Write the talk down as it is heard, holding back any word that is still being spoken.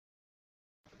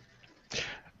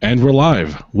And we're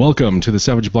live. Welcome to the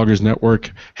Savage Bloggers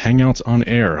Network Hangouts on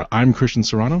Air. I'm Christian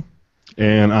Serrano.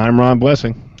 And I'm Ron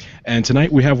Blessing. And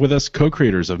tonight we have with us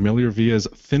co-creators of Melior Via's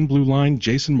Thin Blue Line,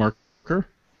 Jason Marker.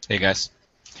 Hey, guys.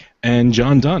 And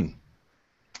John Dunn.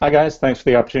 Hi, guys. Thanks for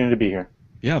the opportunity to be here.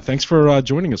 Yeah, thanks for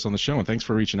joining us on the show, and thanks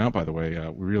for reaching out, by the way.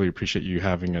 We really appreciate you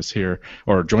having us here,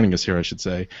 or joining us here, I should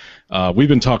say. We've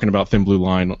been talking about Thin Blue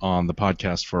Line on the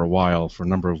podcast for a while, for a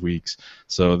number of weeks,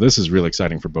 so this is really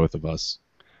exciting for both of us.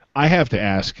 I have to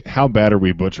ask, how bad are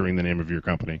we butchering the name of your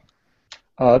company?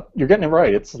 You're getting it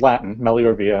right. It's Latin.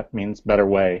 Melior Via means better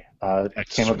way. It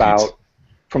came about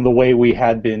from the way we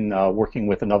had been working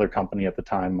with another company at the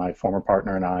time, my former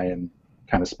partner and I, and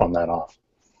kind of spun that off.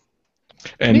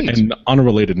 And on a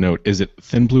related note, is it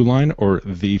Thin Blue Line or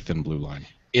The Thin Blue Line?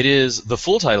 It is, the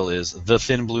full title is The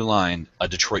Thin Blue Line, a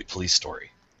Detroit police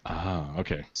story. Ah,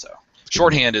 okay. So,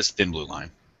 shorthand is Thin Blue Line.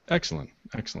 Excellent,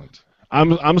 excellent.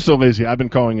 I'm so lazy. I've been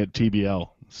calling it TBL,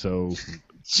 so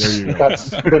there you go. That's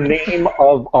the name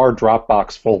of our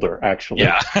Dropbox folder, actually.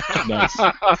 Yeah. Nice.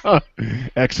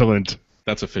 Excellent.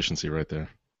 That's efficiency right there.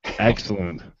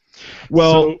 Excellent.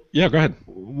 Well, yeah, go ahead.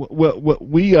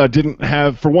 We didn't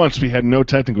have, for once, we had no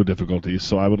technical difficulties,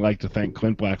 so I would like to thank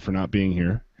Clint Black for not being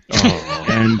here. Oh.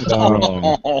 And did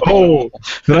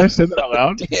I say that out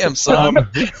loud? Damn, son.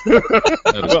 I'm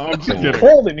just kidding.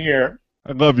 Cold in here.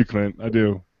 I love you, Clint. I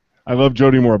do. I love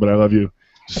Jody more, but I love you.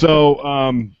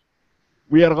 So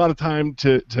we had a lot of time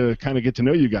to kind of get to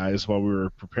know you guys while we were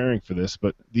preparing for this,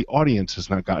 but the audience has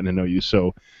not gotten to know you.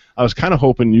 So I was kind of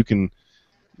hoping you can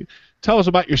tell us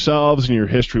about yourselves and your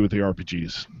history with the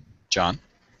RPGs. John?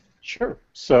 Sure.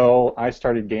 So I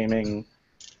started gaming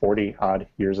 40-odd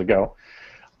years ago.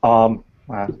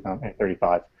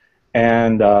 35.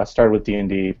 And started with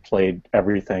D&D, played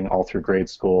everything all through grade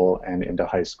school and into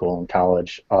high school and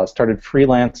college. Started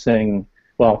freelancing.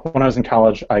 Well, when I was in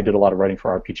college, I did a lot of writing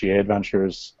for RPGA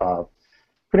adventures.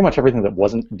 Pretty much everything that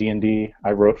wasn't D&D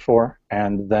I wrote for.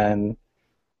 And then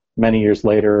many years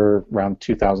later, around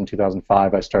 2000,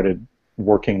 2005, I started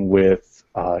working with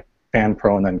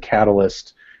FanPro and then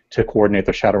Catalyst to coordinate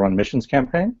their Shadowrun missions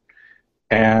campaign.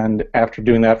 And after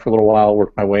doing that for a little while,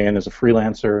 worked my way in as a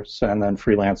freelancer, and then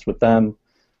freelanced with them.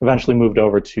 Eventually moved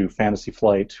over to Fantasy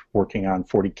Flight, working on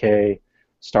 40K,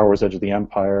 Star Wars Edge of the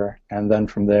Empire, and then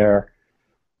from there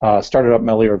started up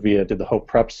Melior Via, did the Hope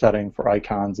Prep setting for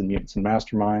Icons and Mutants and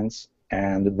Masterminds,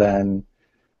 and then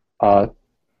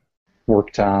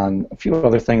worked on a few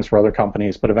other things for other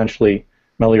companies, but eventually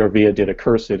Melior Via did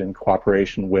Accursed in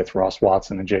cooperation with Ross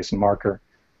Watson and Jason Marker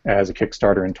as a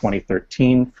Kickstarter in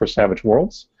 2013 for Savage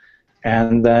Worlds.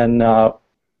 And then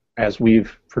as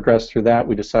we've progressed through that,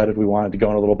 we decided we wanted to go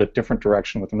in a little bit different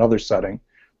direction with another setting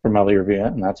for Melior Via,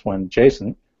 and that's when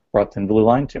Jason brought Thin Blue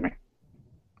Line to me.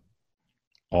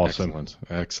 Awesome. Excellent.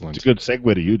 Excellent. It's a good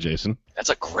segue to you, Jason. That's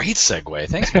a great segue.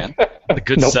 Thanks, man. A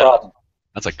good No setup. problem.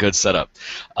 That's a good setup.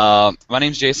 My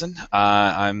name's Jason.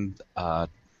 I'm a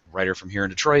writer from here in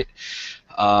Detroit.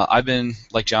 I've been,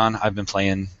 like John, I've been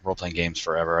playing role-playing games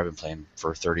forever. I've been playing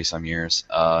for 30-some years.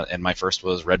 And my first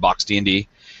was Redbox D&D.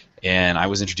 And I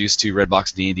was introduced to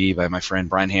Redbox D&D by my friend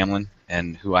Brian Hamlin,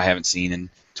 and who I haven't seen in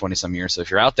 20-some years. So if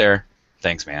you're out there,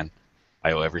 thanks, man.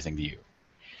 I owe everything to you.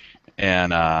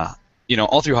 And,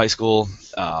 all through high school,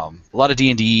 a lot of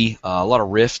D&D, a lot of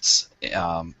Rifts.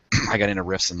 I got into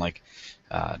Rifts in,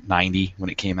 90 when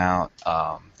it came out.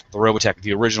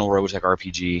 The original Robotech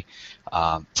RPG.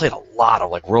 Played a lot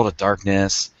of World of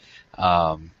Darkness,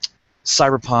 Cyberpunk,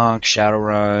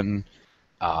 Shadowrun,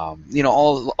 all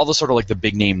the sort of the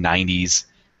big name 90s,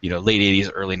 late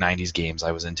 80s, early 90s games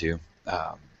I was into.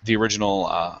 The original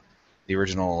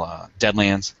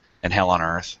Deadlands and Hell on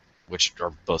Earth, which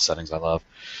are both settings I love.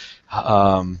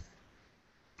 And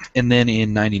then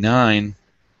in '99,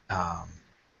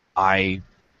 I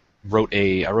wrote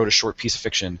a short piece of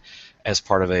fiction as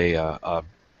part of a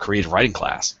creative writing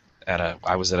class.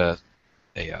 I was at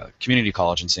a community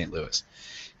college in St. Louis,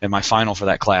 and my final for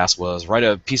that class was write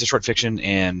a piece of short fiction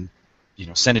and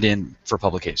send it in for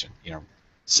publication.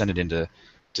 Send it in to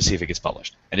see if it gets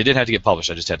published. And it didn't have to get published.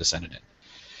 I just had to send it in.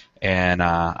 And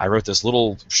I wrote this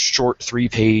little short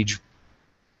 3-page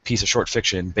piece of short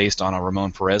fiction based on a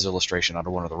Ramon Perez illustration out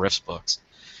of one of the Rifts books,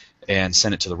 and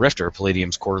sent it to the Rifter,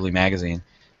 Palladium's quarterly magazine.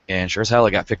 And sure as hell,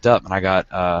 it got picked up, and I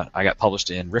got published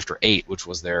in Rifter 8, which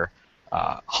was their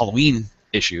Halloween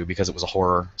issue, because it was a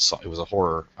horror. It was a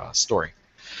horror story.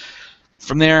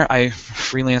 From there, I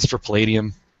freelanced for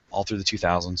Palladium all through the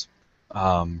 2000s.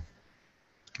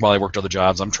 While I worked other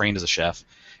jobs, I'm trained as a chef,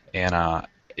 and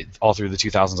all through the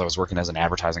 2000s, I was working as an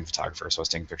advertising photographer, so I was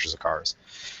taking pictures of cars.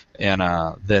 And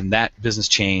then that business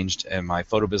changed, and my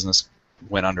photo business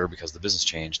went under because the business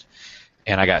changed,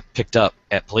 and I got picked up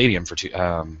at Palladium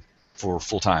for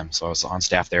full time. So I was on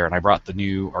staff there, and I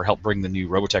helped bring the new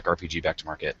Robotech RPG back to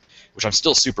market, which I'm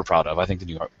still super proud of. I think the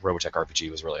new Robotech RPG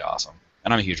was really awesome,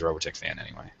 and I'm a huge Robotech fan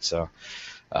anyway. So,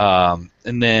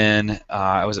 and then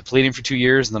I was at Palladium for 2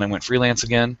 years, and then I went freelance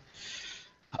again.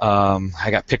 I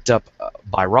got picked up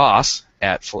by Ross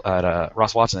at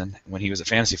Ross Watson when he was at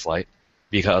Fantasy Flight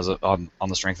because on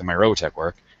the strength of my Robotech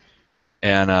work,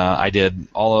 and I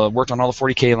worked on all the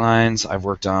 40K lines. I've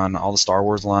worked on all the Star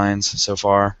Wars lines so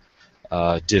far.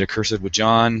 Did Accursed with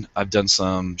John. I've done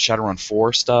some Shadowrun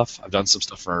 4 stuff. I've done some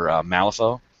stuff for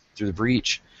Malifaux through the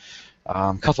Breach.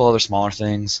 A couple other smaller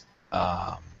things,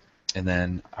 and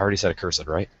then I already said Accursed,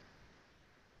 right?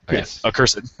 Yes.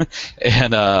 Accursed,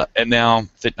 and now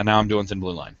I'm doing Thin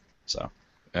Blue Line. So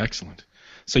Excellent.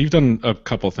 So you've done a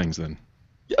couple things then.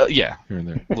 Yeah, Here and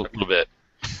there. a little bit.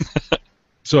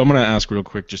 So I'm going to ask real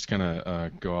quick, just kind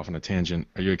of go off on a tangent.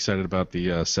 Are you excited about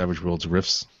the Savage Worlds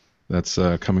Rifts that's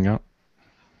coming out?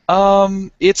 I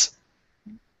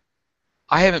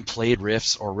haven't played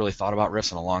Rifts or really thought about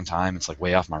Rifts in a long time. It's like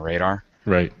way off my radar.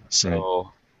 Right.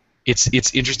 So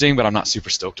it's interesting, but I'm not super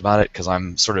stoked about it because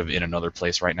I'm sort of in another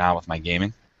place right now with my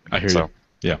gaming. I hear you.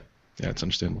 Yeah, it's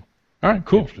understandable. All right,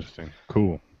 cool. Interesting.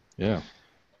 Cool. Yeah.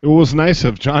 It was nice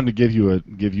of John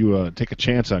to take a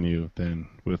chance on you then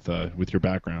with your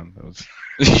background. That was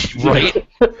Right.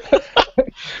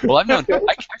 Well, I've known.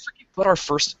 I forget what our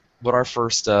first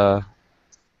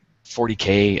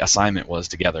 40K assignment was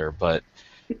together, but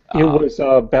It was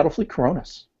Battlefleet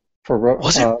Coronis.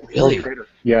 Was it really?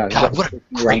 Yeah. God, what a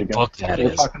great book that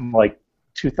We're is. talking like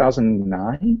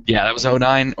 2009? Yeah, that was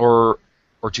 2009 or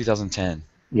 2010.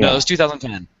 Yeah. No, it was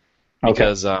 2010 Okay.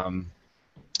 because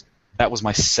that was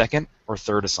my second or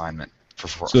third assignment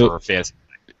for fantasy.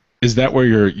 Is that where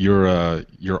your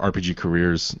RPG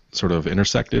careers sort of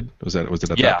intersected? Was it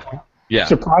at that point? Yeah.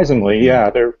 Surprisingly, yeah.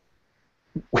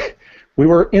 We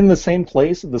were in the same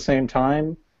place at the same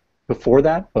time before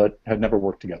that, but had never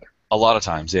worked together. A lot of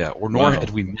times, yeah. Or nor Wow. had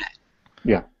we met.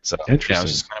 Yeah. So Interesting. yeah, it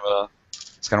was just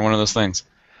kind of one of those things.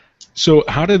 So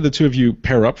how did the two of you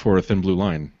pair up for a Thin Blue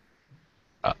Line?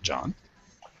 John?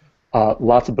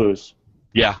 Lots of booze.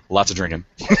 Yeah, lots of drinking.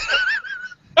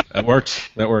 That works.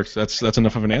 That's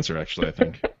enough of an answer, actually. I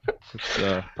think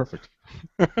it's perfect.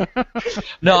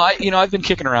 No, I've been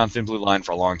kicking around Thin Blue Line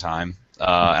for a long time,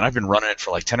 and I've been running it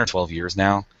for like 10 or 12 years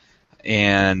now.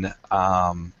 And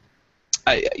I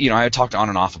had talked on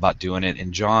and off about doing it,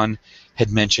 and John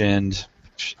had mentioned,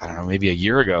 I don't know, maybe a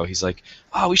year ago, he's like,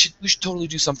 "Oh, we should totally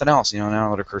do something else.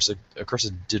 Now that Accursed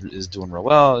is doing real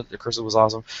well. Accursed was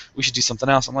awesome. We should do something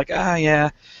else." I'm like, yeah.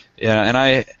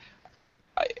 And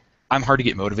I'm hard to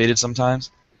get motivated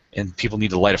sometimes, and people need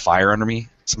to light a fire under me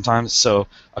sometimes. So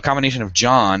a combination of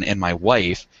John and my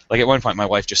wife, like at one point my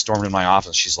wife just stormed in my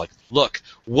office. She's like, "Look,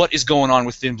 what is going on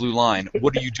with Thin Blue Line?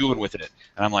 What are you doing with it?"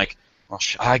 And I'm like, "Well,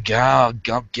 I'll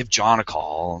give John a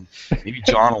call. Maybe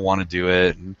John will want to do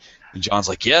it." And John's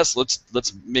like, "Yes, let's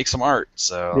make some art."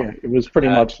 So Yeah, it was pretty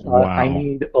much, wow. I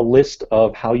need a list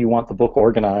of how you want the book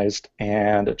organized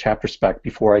and a chapter spec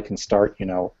before I can start,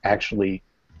 actually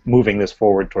moving this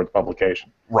forward towards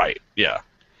publication. Right. Yeah.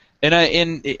 And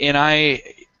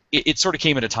it sort of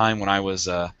came at a time when I was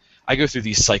I go through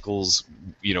these cycles,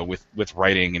 with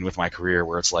writing and with my career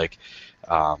where it's like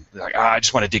I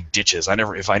just want to dig ditches.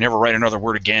 If I never write another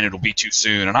word again, it'll be too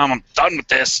soon, and I'm done with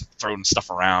this. Throwing stuff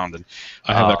around, and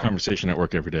I have that conversation at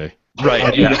work every day. right.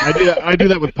 I do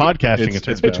that with podcasting.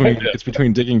 It's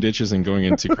between digging ditches and going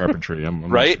into carpentry. I'm not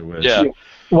Right? sure which. Yeah.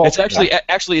 Well, It's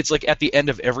actually it's like at the end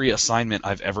of every assignment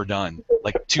I've ever done,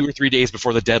 like 2 or 3 days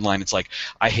before the deadline. It's like,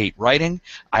 I hate writing,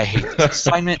 I hate this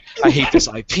assignment, I hate this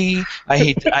IP, I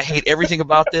hate everything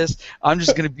about this. I'm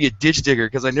just gonna be a ditch digger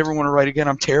because I never want to write again.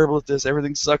 I'm terrible at this.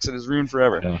 Everything sucks and is ruined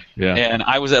forever. Yeah. And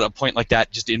I was at a point like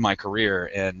that just in my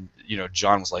career, and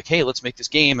John was like, "Hey, let's make this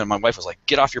game," and my wife was like,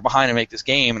 "Get off your behind and make this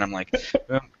game," and I'm like,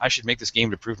 I should make this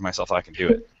game to prove to myself that I can do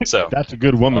it. So That's a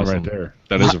good woman Awesome. right there.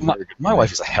 That is a very good my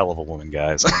wife is a hell of a woman,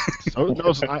 guys.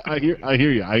 I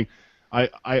hear you.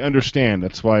 I understand.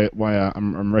 That's why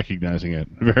I'm recognizing it.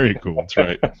 Very cool. That's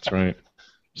right. That's right.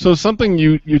 So something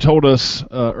you told us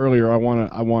earlier. I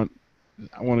want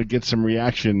to get some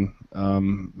reaction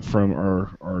from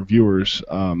our viewers.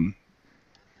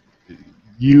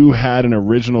 You had an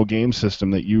original game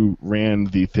system that you ran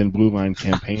the Thin Blue Line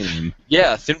campaign in.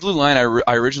 Yeah, Thin Blue Line.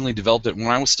 I originally developed it when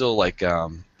I was still when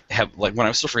I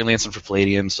was still freelancing for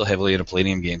Palladium, still heavily into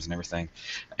Palladium games and everything,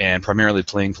 and primarily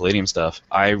playing Palladium stuff.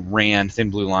 I ran Thin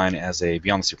Blue Line as a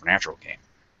Beyond the Supernatural game.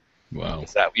 Wow.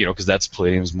 Because that's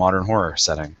Palladium's modern horror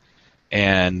setting,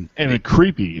 and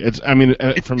creepy. I mean,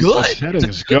 from good. the settings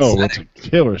It's a good it's a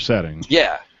killer setting.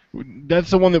 yeah. That's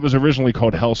the one that was originally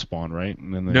called Hellspawn, right?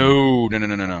 And then No.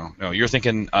 You're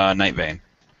thinking Nightbane.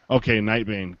 Okay,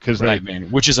 Nightbane, because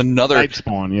Nightbane, which is another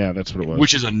Nightspawn. Yeah, that's what it was.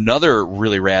 Which is another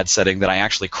really rad setting that I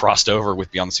actually crossed over with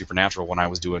Beyond the Supernatural when I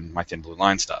was doing my Thin Blue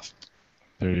Line stuff.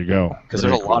 There you go. Because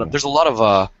there's a lot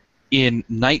of in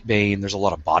Nightbane. There's a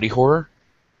lot of body horror,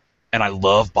 and I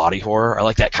love body horror. I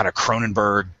like that kind of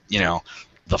Cronenberg,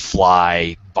 The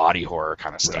Fly body horror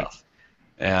kind of stuff.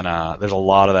 And there's a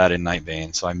lot of that in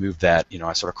Nightbane. So I moved that.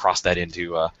 I sort of crossed that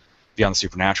into Beyond the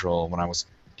Supernatural when I was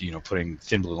putting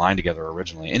Thin Blue Line together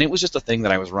originally, and it was just a thing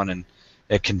that I was running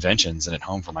at conventions and at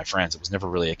home for my friends. It was never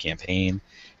really a campaign.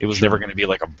 It was never going to be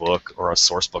like a book or a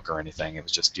source book or anything. It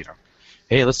was just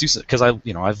hey, let's do something, because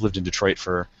I've lived in Detroit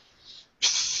for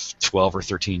 12 or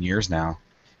 13 years now,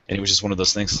 and it was just one of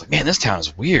those things. Like, man, this town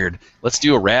is weird. Let's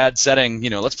do a rad setting.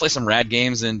 Let's play some rad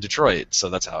games in Detroit. So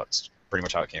that's pretty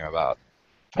much how it came about.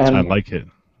 And I like it.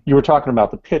 You were talking about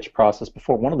the pitch process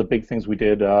before. One of the big things we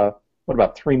did.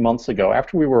 About 3 months ago,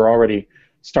 after we were already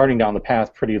starting down the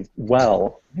path pretty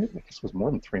well, I guess it was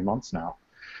more than 3 months now.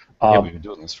 We've been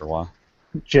doing this for a while.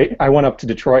 I went up to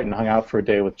Detroit and hung out for a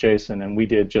day with Jason, and we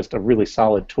did just a really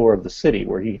solid tour of the city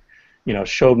where he,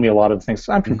 showed me a lot of the things.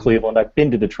 I'm from Cleveland. I've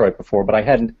been to Detroit before, but I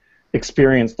hadn't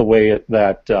experienced the way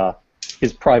that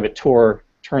his private tour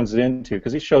turns it into,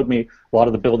 because he showed me a lot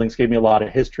of the buildings, gave me a lot of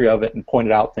history of it, and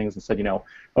pointed out things and said,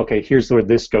 okay, here's where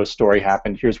this ghost story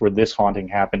happened, here's where this haunting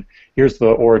happened, here's the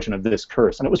origin of this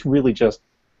curse. And it was really just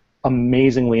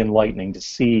amazingly enlightening to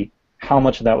see how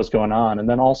much of that was going on, and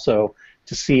then also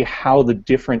to see how the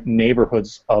different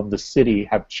neighborhoods of the city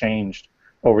have changed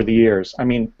over the years. I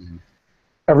mean,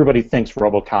 everybody thinks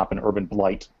RoboCop and Urban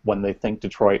Blight when they think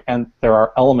Detroit, and there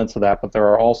are elements of that, but there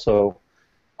are also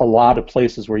a lot of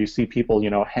places where you see people,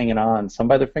 hanging on, some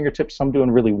by their fingertips, some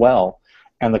doing really well,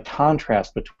 and the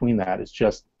contrast between that is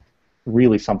just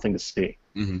really something to see.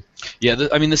 Mm-hmm. Yeah,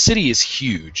 the city is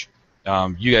huge.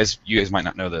 You guys might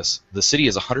not know this. The city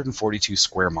is 142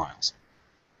 square miles.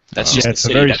 That's just the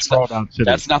city. Very sprawled out city.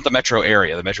 That's not the metro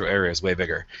area. The metro area is way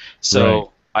bigger.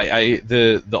 So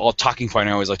the all talking point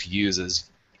I always like to use is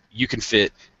you can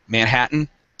fit Manhattan,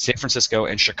 San Francisco,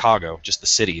 and Chicago, just the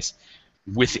cities,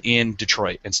 within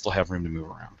Detroit and still have room to move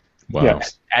around. Wow.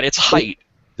 Yes. At its height,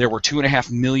 there were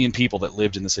 2.5 million people that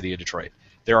lived in the city of Detroit.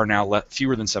 There are now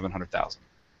fewer than 700,000.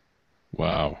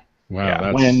 Wow.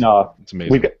 Yeah. That's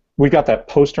amazing. We got that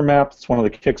poster map. It's one of the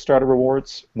Kickstarter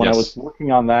rewards. When I was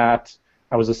working on that,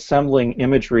 I was assembling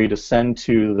imagery to send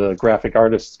to the graphic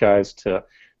artists guys to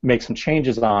make some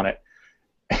changes on it.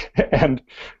 And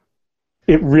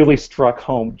it really struck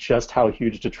home just how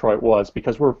huge Detroit was,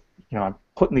 because I'm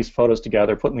putting these photos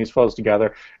together,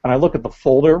 and I look at the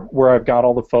folder where I've got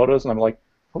all the photos, and I'm like,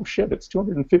 oh shit, it's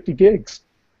 250 gigs.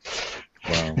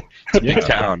 Wow. It's a big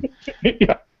town.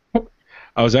 Yeah.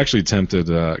 I was actually tempted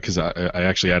because I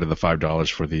actually added the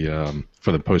 $5 for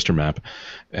the poster map,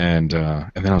 and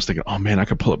then I was thinking, oh man, I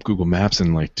could pull up Google Maps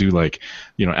and do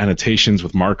annotations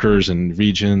with markers and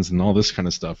regions and all this kind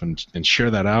of stuff and share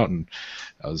that out. And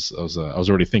I was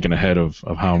already thinking ahead of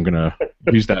how I'm gonna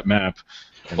use that map.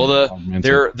 Well,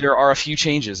 there are a few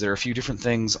changes. There are a few different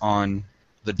things on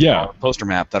the poster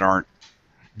map that are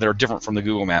different from the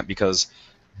Google map, because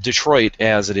Detroit,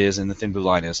 as it is in the Thin Blue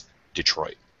Line, is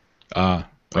Detroit. Okay.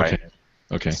 Right.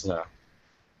 Okay. So.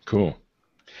 Cool.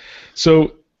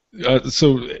 So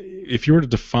if you were to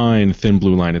define Thin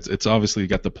Blue Line, it's obviously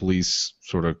got the police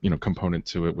sort of component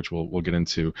to it, which we'll get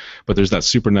into. But there's that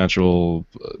supernatural.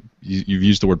 You've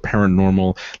used the word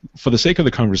paranormal. For the sake of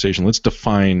the conversation, let's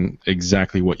define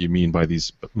exactly what you mean by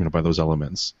these by those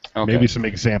elements. Okay. Maybe some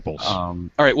examples. All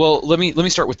right. Well, let me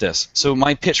start with this. So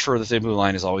my pitch for the Thin Blue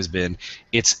Line has always been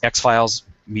it's X-Files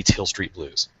meets Hill Street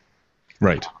Blues.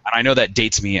 Right. And I know that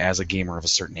dates me as a gamer of a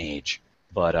certain age,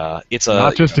 but it's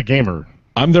not just a gamer.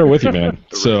 I'm there with you, man.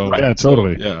 So right. Yeah,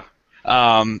 totally. Yeah.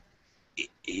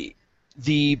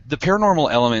 The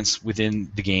paranormal elements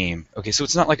within the game. Okay, so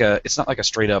it's not like a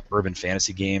straight up urban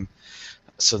fantasy game.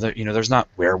 So that there's not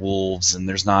werewolves, and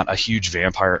there's not a huge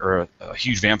vampire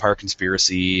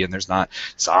conspiracy, and there's not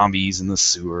zombies in the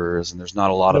sewers, and there's not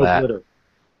a lot of that. Glitter.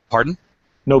 Pardon?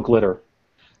 No glitter.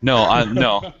 No,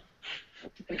 no.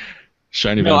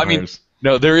 Shiny vampires.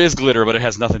 No, there is glitter, but it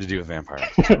has nothing to do with vampires.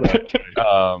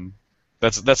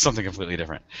 That's something completely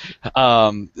different.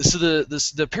 So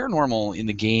the paranormal in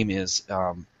the game is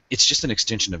it's just an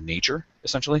extension of nature,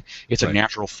 essentially. It's a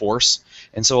natural force,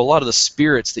 and so a lot of the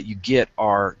spirits that you get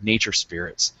are nature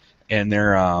spirits, and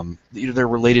they're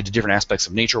related to different aspects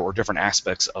of nature or different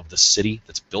aspects of the city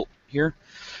that's built here.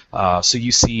 So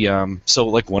you see, so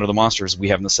like one of the monsters we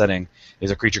have in the setting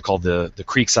is a creature called the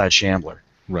Creekside Shambler.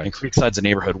 Right. And Creekside's a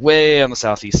neighborhood way on the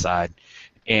southeast side,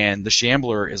 and the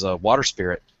Shambler is a water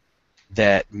spirit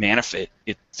that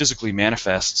it physically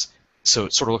manifests, so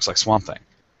it sort of looks like Swamp Thing,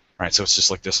 right? So it's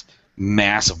just like this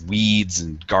mass of weeds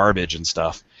and garbage and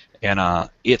stuff, and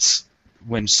it's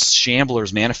when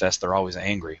Shamblers manifest, they're always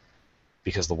angry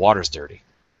because the water's dirty,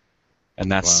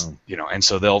 and that's and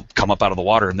so they'll come up out of the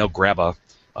water and they'll grab a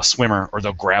swimmer, or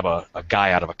they'll grab a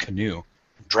guy out of a canoe,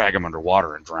 drag him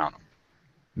underwater and drown him.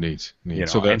 Neat.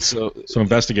 So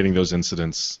investigating those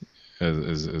incidents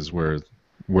is where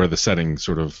the setting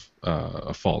sort of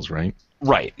falls, right?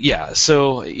 Right. Yeah.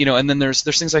 So and then there's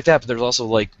things like that, but there's also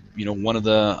like one of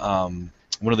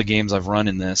the games I've run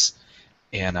in this,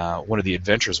 and one of the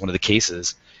adventures, one of the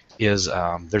cases is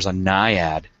there's a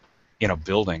naiad in a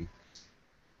building,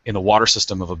 in the water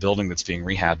system of a building that's being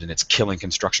rehabbed, and it's killing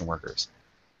construction workers.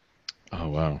 Oh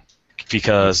wow!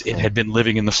 Because it had been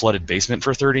living in the flooded basement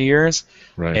for 30 years,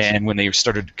 right? And when they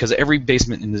started, because every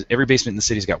basement in the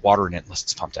city's got water in it unless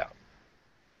it's pumped out,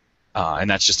 and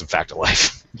that's just a fact of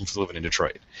life living in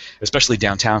Detroit, especially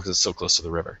downtown because it's so close to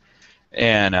the river.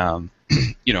 And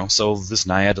so this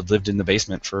naiad had lived in the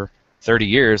basement for 30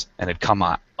 years and had come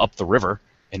up the river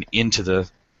and into the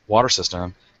water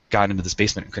system, got into this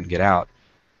basement and couldn't get out,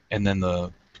 and then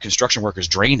the construction workers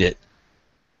drained it,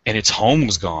 and its home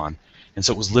was gone. And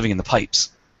so it was living in the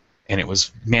pipes, and it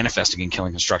was manifesting and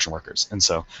killing construction workers. And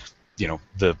so,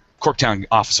 the Corktown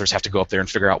officers have to go up there and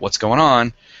figure out what's going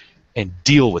on and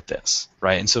deal with this,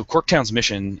 right? And so Corktown's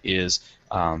mission is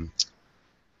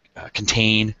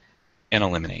contain and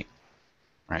eliminate,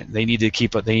 right? They need to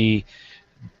keep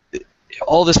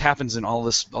all this happens in all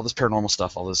this paranormal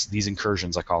stuff, these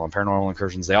incursions, I call them paranormal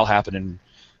incursions. They all happen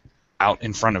out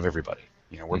in front of everybody,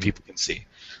 where people can see.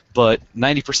 But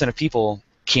 90% of people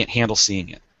can't handle seeing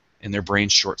it, and their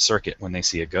brains short circuit when they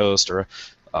see a ghost or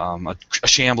a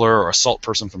shambler or a salt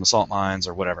person from the salt mines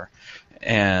or whatever,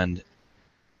 and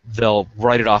they'll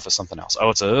write it off as something else. Oh,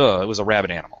 it was a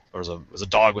rabbit animal, or it was a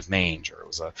dog with mange, or it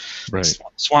was a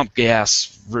swamp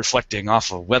gas reflecting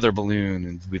off a weather balloon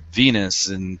and with Venus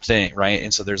and thing, right?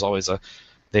 And so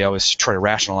they always try to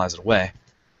rationalize it away,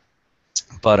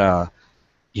 but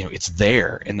it's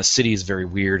there, and the city is very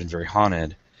weird and very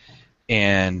haunted,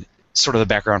 and sort of the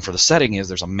background for the setting is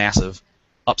there's a massive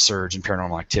upsurge in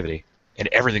paranormal activity, and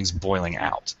everything's boiling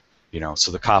out.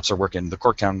 So the cops are working, the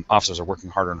Corktown officers are working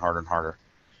harder and harder and harder.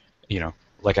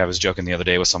 Like I was joking the other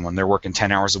day with someone, they're working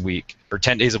 10 hours a week, or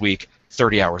 10 days a week,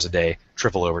 30 hours a day,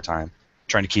 triple overtime,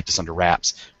 trying to keep this under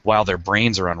wraps, while their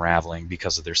brains are unraveling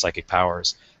because of their psychic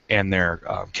powers and their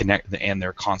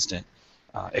their constant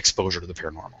exposure to the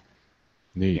paranormal.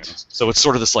 Neat. So it's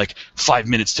sort of this like 5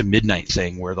 minutes to midnight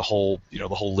thing where the whole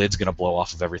lid's gonna blow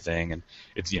off of everything, and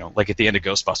it's like at the end of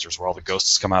Ghostbusters where all the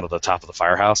ghosts come out of the top of the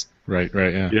firehouse. Right.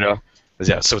 Yeah.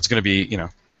 So it's gonna be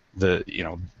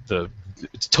the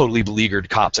totally beleaguered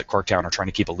cops at Corktown are trying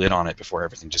to keep a lid on it before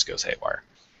everything just goes haywire.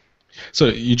 So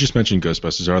you just mentioned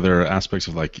Ghostbusters. Are there aspects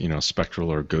of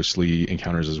spectral or ghostly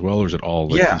encounters as well, or is it all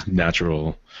these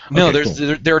natural? No,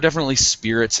 Okay, there are definitely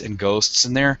spirits and ghosts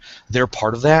in there. They're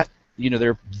part of that.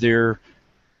 They're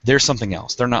something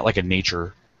else. They're not like a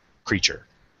nature creature.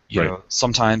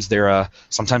 Sometimes they're a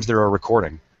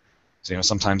recording. So,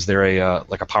 sometimes they're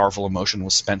like a powerful emotion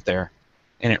was spent there,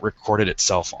 and it recorded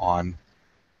itself on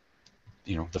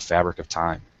the fabric of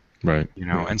time. Right.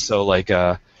 And so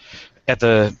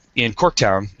in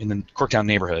Corktown, in the Corktown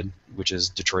neighborhood, which is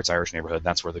Detroit's Irish neighborhood,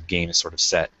 that's where the game is sort of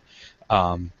set.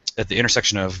 At the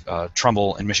intersection of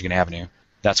Trumbull and Michigan Avenue,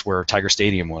 that's where Tiger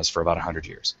Stadium was for about 100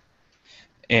 years.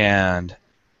 And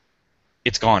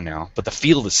it's gone now, but the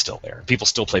field is still there. People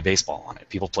still play baseball on it.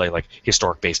 People play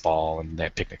historic baseball, and they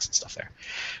have picnics and stuff there.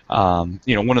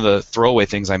 One of the throwaway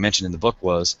things I mentioned in the book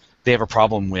was they have a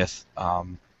problem with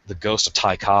the ghost of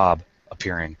Ty Cobb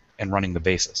appearing and running the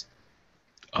bases.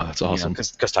 Oh, that's awesome.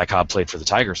 Because Ty Cobb played for the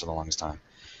Tigers for the longest time,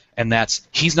 and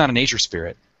he's not a nature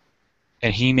spirit,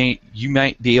 and you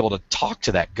might be able to talk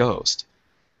to that ghost,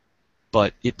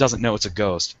 but it doesn't know it's a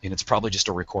ghost, and it's probably just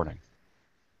a recording.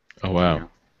 Oh wow.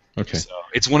 Okay. So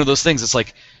it's one of those things. It's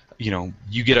like, you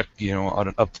get a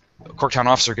Corktown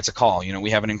officer gets a call. We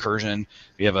have an incursion.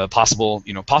 We have a possible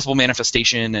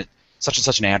manifestation at such and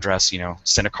such an address.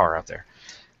 Send a car out there.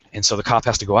 And so the cop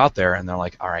has to go out there, and they're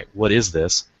like, all right, what is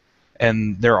this?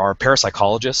 And there are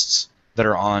parapsychologists that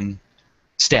are on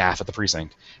staff at the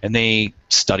precinct, and they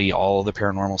study all the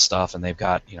paranormal stuff, and they've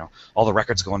got all the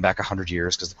records going back 100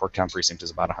 years because the Corktown precinct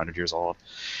is about 100 years old,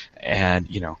 and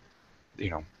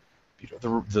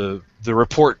the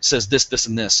report says this, this,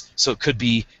 and this, so it could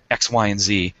be X, Y, and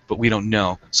Z, but we don't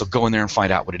know. So go in there and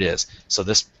find out what it is. So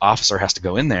this officer has to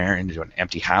go in there into an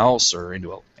empty house or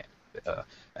into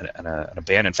an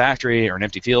abandoned factory or an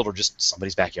empty field or just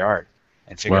somebody's backyard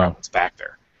and figure out what's back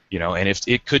there. And if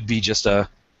it could be just a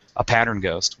pattern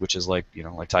ghost, which is like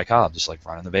Ty Cobb, just like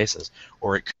running the bases,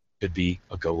 or it could be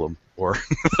a golem or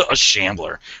a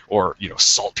shambler or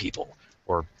salt people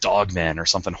or dogmen or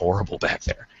something horrible back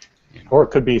there. Or it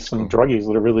could be some druggies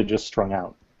that are really just strung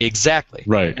out. Exactly.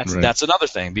 Right. That's another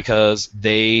thing, because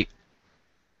they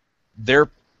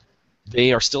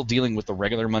are still dealing with the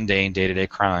regular mundane day-to-day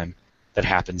crime that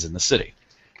happens in the city.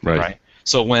 Right.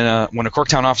 So when a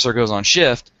Corktown officer goes on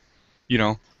shift,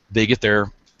 they get their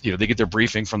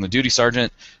briefing from the duty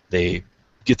sergeant. They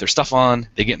get their stuff on.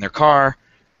 They get in their car.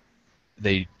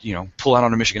 They pull out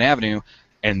onto Michigan Avenue,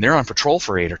 and they're on patrol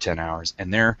for 8 or 10 hours,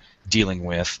 and they're dealing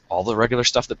with all the regular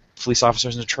stuff that police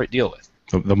officers in Detroit deal with.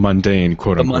 The mundane,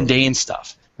 quote unquote. The mundane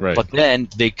stuff. Right. But then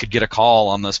they could get a call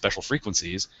on the special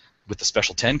frequencies with the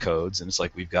special 10 codes, and it's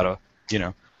like, we've got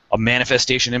a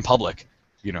manifestation in public.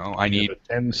 I need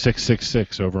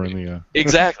 10666 over in the.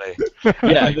 Exactly.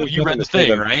 Yeah, you read the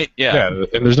thing, right? Yeah.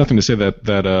 And there's nothing to say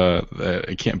that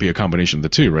it can't be a combination of the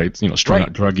two, right? Strung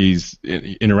out druggies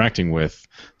interacting with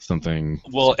something.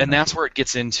 Well, and that's where it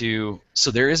gets into. So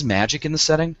there is magic in the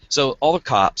setting. So all the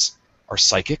cops are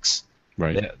psychics,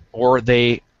 right? Or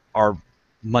they are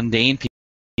mundane people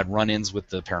that have run-ins with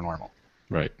the paranormal,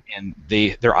 right? And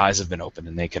their eyes have been opened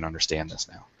and they can understand this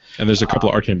now. And there's a couple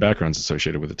of arcane backgrounds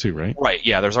associated with it too, right? Right,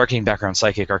 yeah. There's arcane background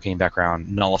psychic, arcane background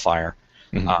nullifier,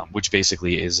 Mm-hmm. which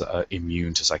basically is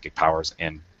immune to psychic powers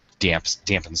and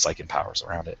dampens psychic powers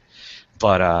around it.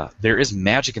 But there is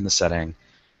magic in the setting.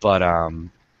 But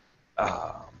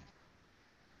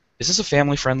is this a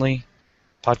family-friendly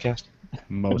podcast?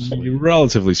 Mostly.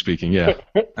 Relatively speaking, yeah.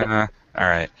 All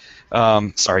right.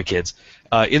 Sorry, kids.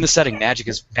 In the setting, magic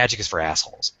is for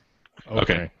assholes.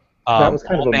 Okay. That was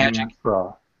kind of a magic.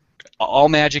 mantra. All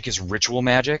magic is ritual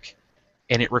magic,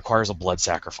 and it requires a blood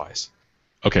sacrifice.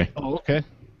 Okay. Oh, okay.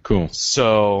 Cool.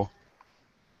 So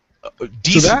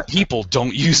decent people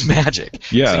don't use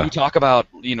magic. Yeah. So you talk about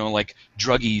like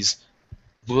druggies,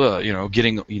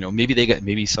 getting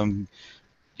maybe some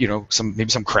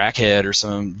crackhead or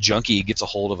some junkie gets a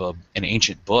hold of an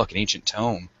ancient book, an ancient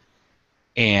tome,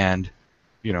 and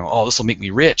this will make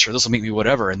me rich or this will make me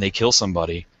whatever, and they kill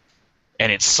somebody,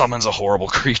 and it summons a horrible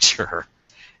creature.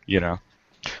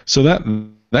 So that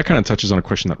kind of touches on a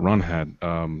question that Ron had.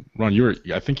 Ron,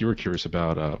 I think you were curious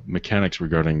about mechanics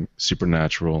regarding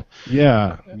supernatural.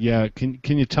 Yeah. Can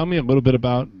you tell me a little bit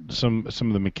about some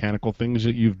of the mechanical things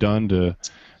that you've done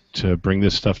to bring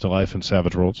this stuff to life in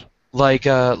Savage Worlds? Like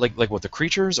what, the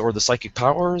creatures or the psychic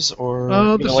powers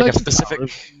or like a specific.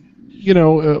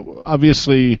 Powers.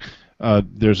 Obviously,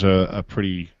 there's a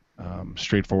pretty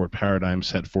straightforward paradigm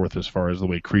set forth as far as the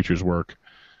way creatures work.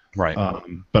 Right.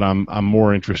 But I'm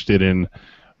more interested in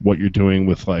what you're doing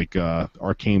with like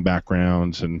arcane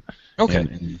backgrounds and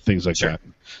things like that.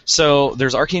 So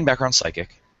there's arcane background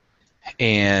psychic,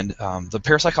 and the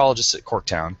parapsychologists at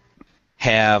Corktown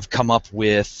have come up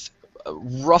with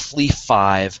roughly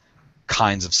 5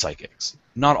 kinds of psychics.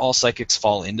 Not all psychics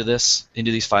fall into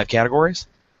these 5 categories,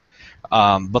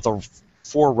 but the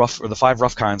 5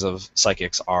 rough kinds of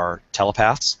psychics are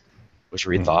telepaths, which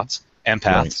read thoughts,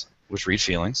 empaths, which read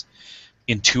feelings,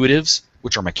 intuitives,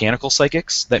 which are mechanical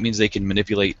psychics. That means they can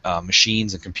manipulate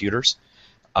machines and computers,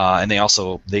 and they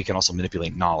can also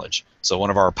manipulate knowledge. So one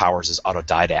of our powers is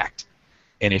autodidact,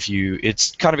 and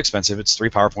it's kind of expensive. It's 3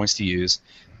 power points to use,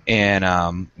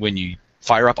 and when you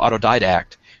fire up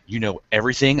autodidact, you know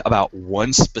everything about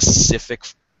one specific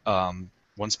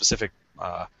subject.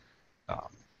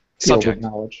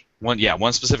 Knowledge.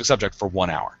 One specific subject for 1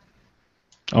 hour.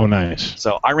 Oh, nice.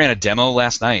 So I ran a demo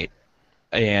last night,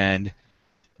 and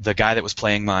the guy that was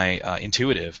playing my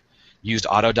intuitive used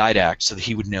autodidact so that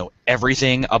he would know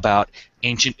everything about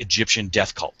ancient Egyptian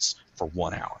death cults for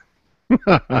 1 hour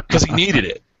because he needed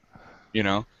it,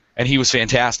 and he was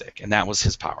fantastic, and that was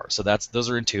his power. So those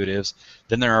are intuitives.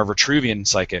 Then there are Vitruvian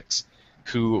psychics,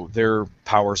 who their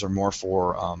powers are more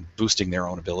for boosting their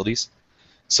own abilities,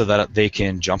 so that they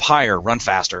can jump higher, run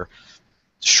faster,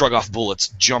 shrug off bullets,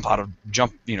 jump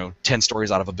 10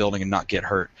 stories out of a building and not get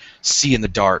hurt, see in the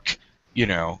dark,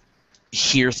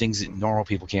 hear things that normal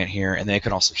people can't hear, and they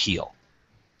can also heal.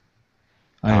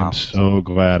 I am so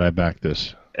glad I backed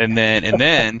this. And then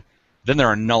there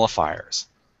are nullifiers,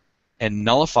 and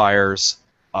nullifiers,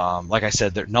 like I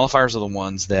said, nullifiers are the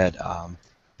ones that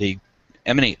they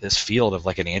emanate this field of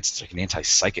like an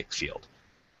anti-psychic field,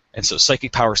 And so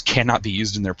psychic powers cannot be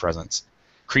used in their presence.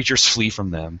 Creatures flee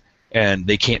from them, and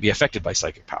they can't be affected by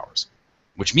psychic powers.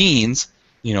 Which means,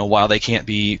 while they can't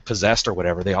be possessed or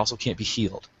whatever, they also can't be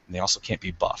healed, and they also can't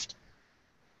be buffed.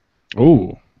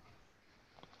 Ooh.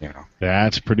 You know.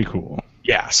 That's pretty cool.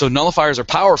 Yeah, so nullifiers are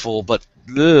powerful, but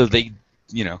they,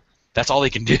 that's all they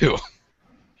can do.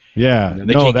 Yeah,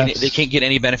 They can't get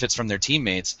any benefits from their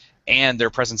teammates, and their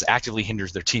presence actively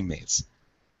hinders their teammates.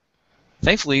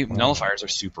 Thankfully, nullifiers are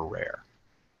super rare.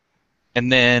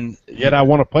 And then yet I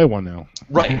want to play one now.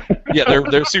 Right. Yeah,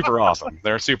 they're super awesome.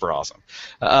 They're super awesome.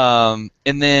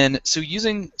 And then so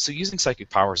using psychic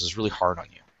powers is really hard on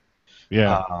you.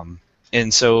 Yeah.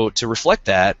 And so to reflect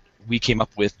that, we came up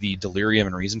with the Delirium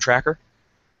and Reason Tracker.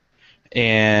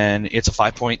 And it's a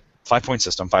 5-point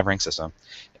system, 5-rank system,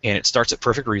 and it starts at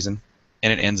Perfect Reason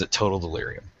and it ends at Total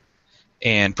Delirium.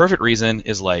 And Perfect Reason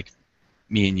is like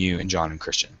me and you and John and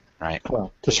Christian, right?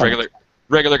 Well, just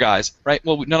regular guys, right?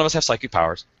 Well, none of us have psychic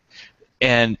powers,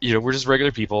 and we're just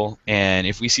regular people. And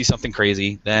if we see something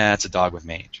crazy, that's a dog with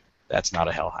mage. That's not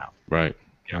a hellhound. Right.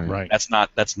 Right. That's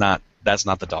not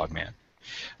the dog man.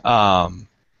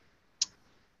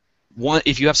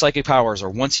 If you have psychic powers, or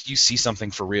once you see something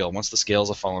for real, once the scales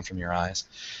have fallen from your eyes,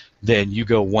 then you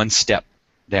go one step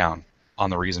down on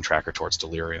the Reason Tracker towards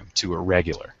Delirium to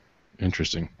Irregular.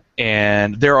 Interesting.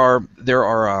 And there are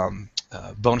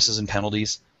bonuses and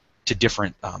penalties to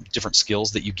different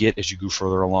skills that you get as you go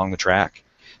further along the track,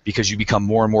 because you become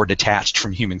more and more detached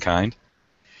from humankind.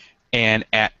 And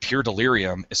at pure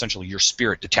Delirium, essentially your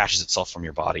spirit detaches itself from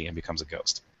your body and becomes a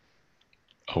ghost.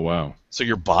 Oh wow! So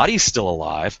your body's still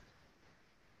alive,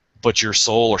 but your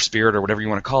soul or spirit or whatever you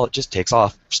want to call it just takes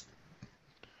off,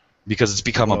 because it's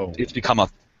become a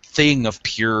thing of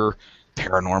pure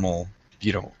paranormal,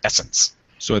 essence.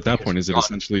 So at that point, is it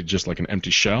essentially just like an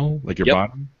empty shell, like your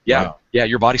body? Yeah, Wow. yeah.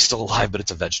 Your body's still alive, but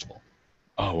it's a vegetable.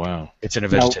 Oh wow! It's in a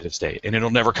vegetative state, and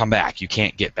it'll never come back. You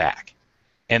can't get back,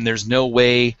 and there's no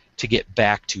way to get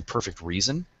back to Perfect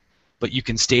Reason, but you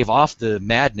can stave off the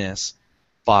madness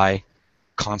by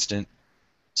constant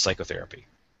psychotherapy.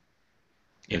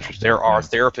 There are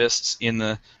therapists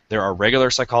there are regular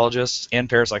psychologists and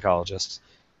parapsychologists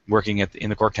working in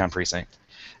the Corktown precinct,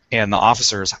 and the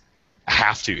officers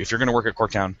have to. If you're going to work at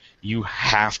Corktown, you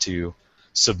have to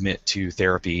submit to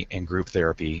therapy and group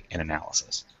therapy and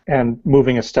analysis. And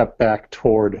moving a step back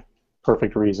toward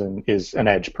Perfect Reason is an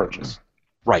edge purchase.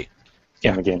 Right.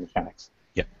 In the game mechanics.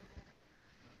 Yep.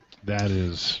 That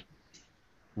is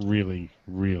really,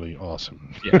 really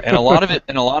awesome. Yeah, and a lot of it,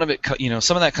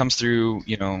 some of that comes through,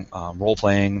 role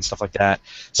playing and stuff like that.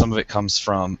 Some of it comes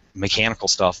from mechanical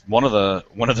stuff. One of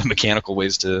the mechanical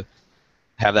ways to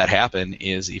have that happen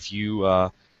is if you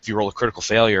roll a critical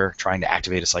failure trying to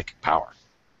activate a psychic power.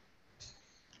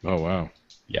 Oh wow!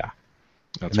 Yeah,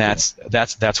 That's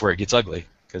that's where it gets ugly,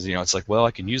 because it's like, well,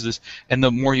 I can use this, and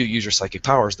the more you use your psychic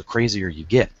powers, the crazier you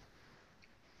get.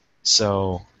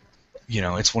 So,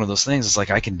 it's one of those things. It's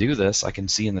like, I can do this. I can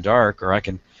see in the dark, or I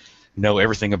can know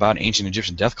everything about ancient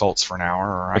Egyptian death cults for an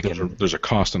hour, or there's a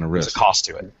cost and a risk. There's a cost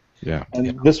to it. Yeah.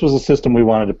 And this was a system we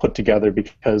wanted to put together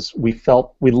because we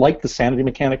felt we liked the sanity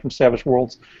mechanic from Savage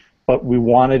Worlds, but we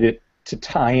wanted it to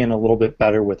tie in a little bit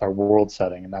better with our world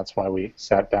setting, and that's why we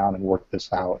sat down and worked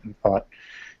this out and thought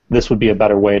this would be a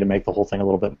better way to make the whole thing a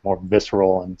little bit more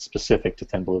visceral and specific to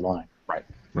Thin Blue Line.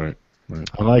 Right.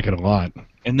 I like it a lot.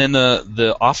 And then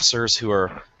the officers who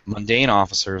are mundane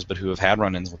officers but who have had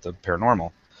run-ins with the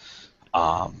paranormal,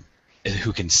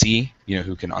 who can see,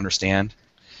 who can understand,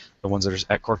 the ones that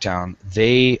are at Corktown,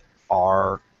 they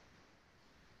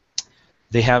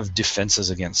have defenses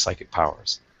against psychic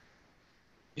powers.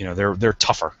 They're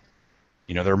tougher.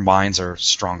 Their minds are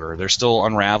stronger. They're still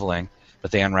unraveling,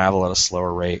 but they unravel at a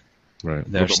slower rate. Right.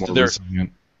 They're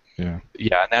Yeah.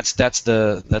 Yeah, and that's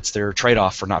their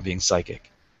trade-off for not being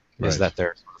psychic, is that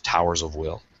they're towers of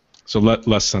will. So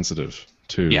less sensitive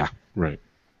to. Yeah. Right.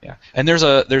 Yeah, and there's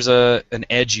an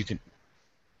edge you can.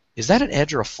 Is that an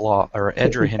edge or a flaw, or an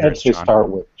edge or a hindrance? Edge to start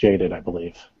with, jaded, I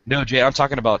believe. No, Jay, I'm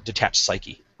talking about detached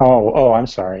psyche. Oh, I'm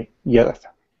sorry. Yeah.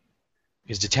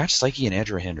 Is detached psyche an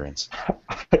edge or a hindrance?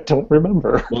 I don't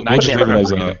remember. Well, I just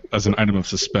leave it as an item of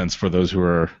suspense for those who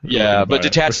are. Yeah, but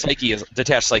detached psyche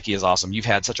is awesome. You've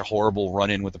had such a horrible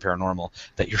run-in with the paranormal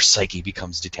that your psyche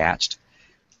becomes detached,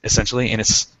 essentially, and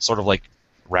it's sort of like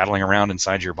rattling around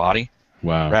inside your body.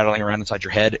 Wow. Rattling around inside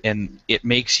your head, and it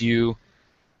makes you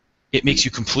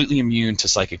completely immune to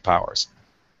psychic powers.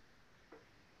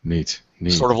 Neat.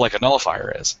 Sort of like a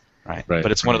nullifier is, right?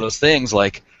 But it's one of those things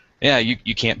like, yeah,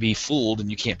 you can't be fooled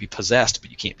and you can't be possessed, but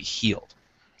you can't be healed.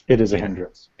 It is a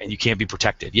hindrance. And you can't be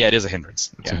protected. Yeah, it is a hindrance.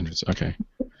 It's a hindrance. Okay.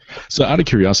 So, out of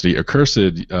curiosity, Accursed,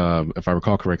 if I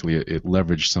recall correctly, it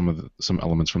leveraged some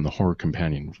elements from the Horror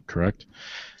Companion, correct?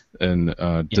 And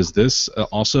does this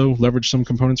also leverage some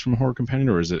components from Horror Companion,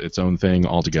 or is it its own thing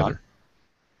altogether?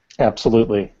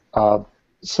 Absolutely.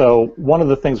 So one of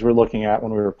the things we were looking at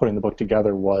when we were putting the book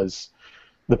together was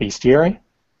the bestiary.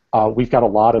 We've got a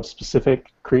lot of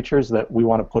specific creatures that we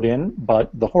want to put in, but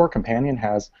the Horror Companion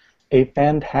has a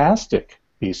fantastic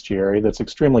bestiary that's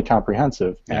extremely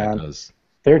comprehensive. Yeah, and it does.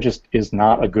 there just is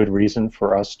not a good reason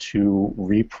for us to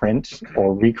reprint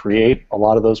or recreate a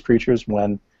lot of those creatures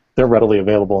when they're readily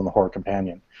available in the Horror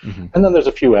Companion. Mm-hmm. And then there's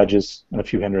a few edges and a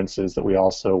few hindrances that we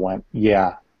also went,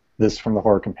 yeah, this from the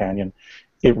Horror Companion,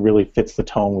 it really fits the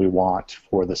tone we want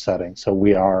for the setting. So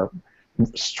we are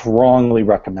strongly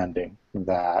recommending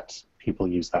that people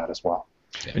use that as well.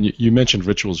 And you mentioned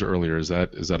rituals earlier. Is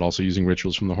that also using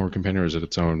rituals from the Horror Companion, or is it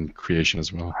its own creation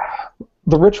as well?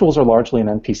 The rituals are largely an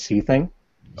NPC thing.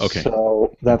 Okay.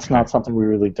 So that's not something we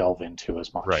really delve into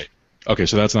as much. Right. Okay,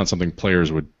 so that's not something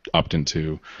players would opt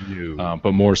into,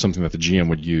 but more something that the GM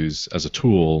would use as a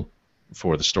tool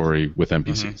for the story with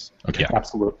NPCs. Mm-hmm. Okay. Yeah.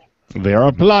 Absolutely. They are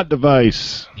a plot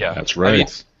device. Yeah, That's right. I mean,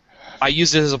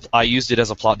 I used it as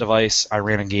a plot device. I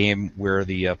ran a game where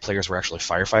the players were actually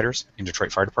firefighters in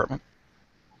Detroit Fire Department.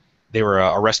 They were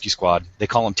a rescue squad. They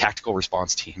call them tactical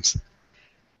response teams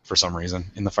for some reason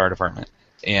in the fire department.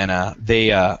 And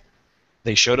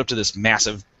they showed up to this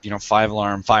massive,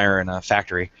 5-alarm fire in a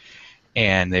factory,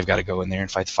 and they've got to go in there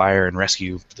and fight the fire and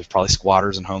rescue. There's probably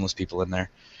squatters and homeless people in there.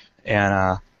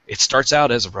 And it starts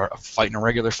out as fighting a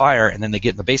regular fire, and then they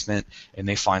get in the basement and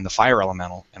they find the fire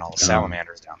elemental and all the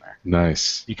salamanders down there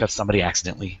Nice. because somebody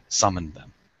accidentally summoned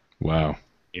them. Wow.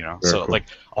 Very So cool. like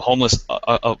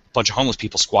a bunch of homeless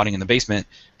people squatting in the basement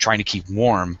trying to keep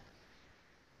warm,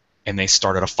 and they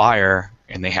started a fire,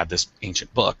 and they had this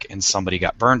ancient book, and somebody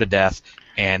got burned to death,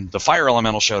 and the fire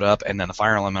elemental showed up, and then the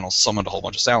fire elemental summoned a whole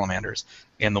bunch of salamanders,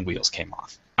 and the wheels came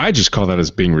off. I just call that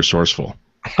as being resourceful.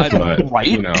 But,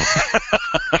 Right?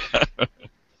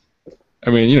 I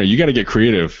mean, you got to get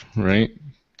creative, right?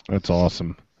 That's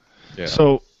awesome. Yeah.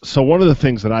 So one of the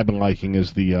things that I've been liking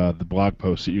is the blog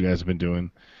posts that you guys have been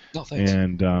doing, No, thanks.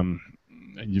 and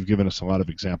you've given us a lot of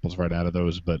examples right out of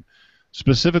those. But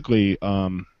specifically,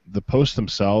 the posts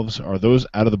themselves, are those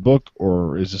out of the book,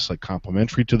 or is this like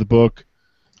complementary to the book?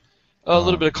 A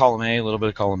little bit of column A, a little bit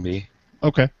of column B.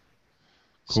 Okay.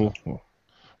 Cool.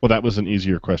 Well, that was an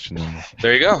easier question than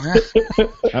There you go.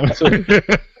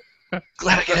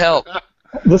 Glad I could help.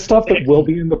 The stuff that will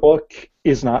be in the book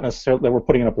is not necessarily, that we're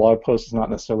putting in a blog post, is not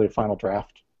necessarily a final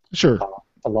draft. Sure.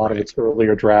 A lot of it's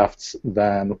earlier drafts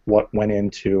than what went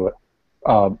into,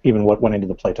 even what went into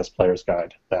the playtest player's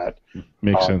guide. That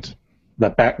Makes sense.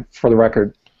 that back for the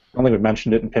record, I don't think we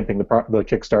mentioned it in pimping the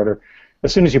Kickstarter.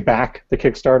 As soon as you back the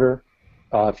Kickstarter,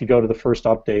 if you go to the first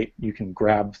update, you can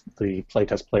grab the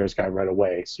playtest player's guide right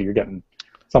away. So you're getting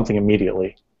something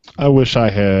immediately. I wish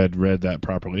I had read that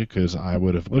properly, because I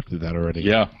would have looked at that already.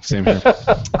 Yeah, same here.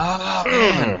 Oh,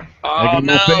 man. Oh, got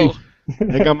no no.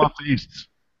 I got my face.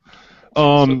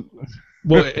 Well,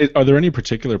 are there any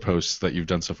particular posts that you've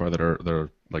done so far that are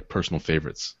like personal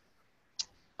favorites?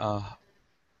 What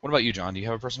about you, John? Do you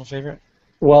have a personal favorite?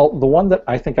 Well, the one that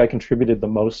I think I contributed the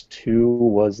most to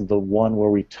was the one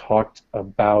where we talked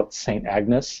about St.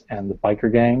 Agnes and the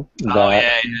biker gang.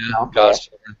 Yeah. Gosh.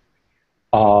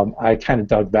 I kind of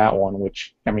dug that one,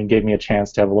 which gave me a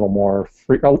chance to have a little more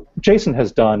free. Jason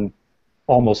has done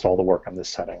almost all the work on this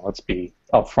setting. Let's be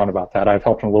upfront about that. I've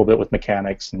helped him a little bit with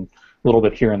mechanics and a little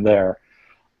bit here and there.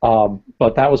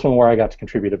 But that was one where I got to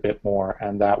contribute a bit more,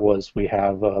 and that was we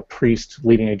have a priest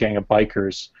leading a gang of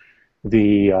bikers,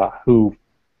 who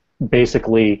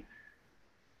basically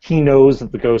he knows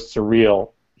that the ghosts are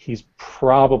real. He's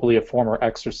probably a former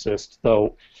exorcist,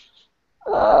 though.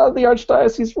 The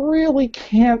Archdiocese really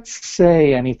can't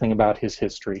say anything about his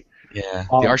history. Yeah,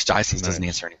 the Archdiocese doesn't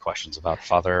answer any questions about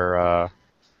Father.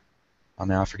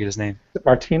 Now I forget his name.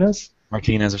 Martinez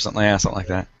or something. Yeah, something like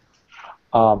that.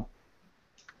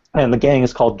 And the gang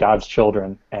is called God's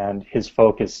Children, and his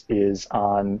focus is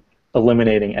on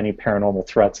eliminating any paranormal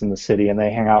threats in the city. And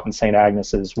they hang out in St.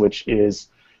 Agnes's, which is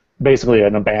basically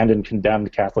an abandoned,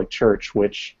 condemned Catholic church,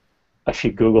 which, if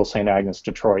you Google St. Agnes,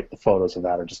 Detroit, the photos of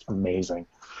that are just amazing.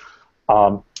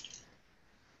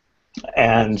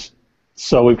 And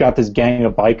so we've got this gang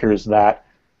of bikers that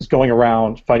is going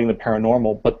around fighting the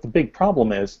paranormal, but the big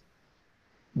problem is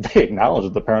they acknowledge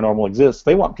that the paranormal exists.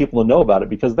 They want people to know about it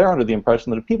because they're under the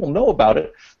impression that if people know about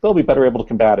it, they'll be better able to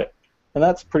combat it. And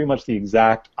that's pretty much the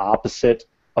exact opposite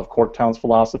of Corktown's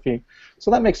philosophy. So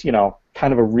that makes,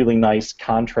 kind of a really nice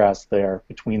contrast there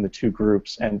between the two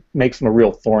groups and makes them a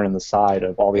real thorn in the side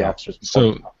of all the officers.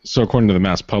 So according to the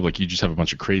mass public, you just have a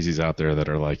bunch of crazies out there that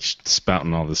are like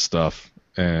spouting all this stuff.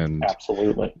 And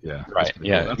absolutely. Yeah. Right.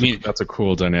 Yeah. Cool. That's a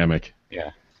cool dynamic.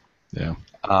 Yeah. Yeah.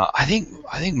 I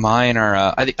think mine are.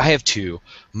 I have two.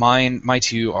 My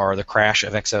two are the Crash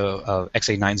of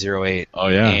XA908. Oh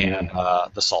yeah. And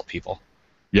the Salt People.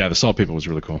 Yeah, the Salt People was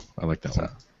really cool. I like that one.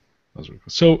 That was really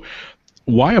cool. So,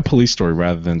 why a police story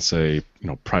rather than say,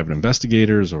 private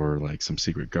investigators or like some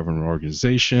secret government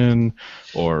organization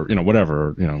or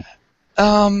whatever,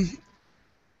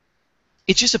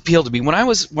 It just appealed to me when I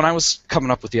was coming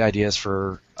up with the ideas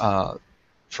for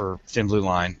Thin Blue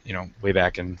Line, way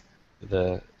back in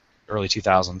the early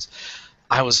 2000s.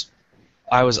 I was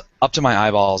up to my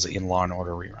eyeballs in Law and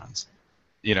Order reruns.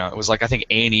 It was like I think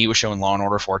A&E was showing Law and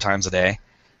Order 4 times a day,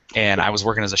 and I was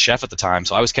working as a chef at the time,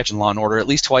 so I was catching Law and Order at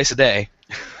least twice a day.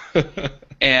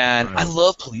 And I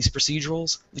love police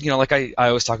procedurals. Like I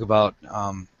always talk about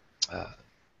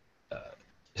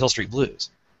Hill Street Blues,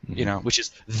 which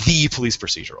is the police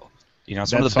procedural.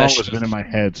 It's one of the best shows. That song has been in my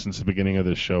head since the beginning of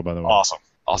this show, by the way. Awesome.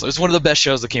 It's one of the best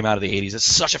shows that came out of the 80s. It's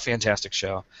such a fantastic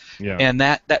show. Yeah. And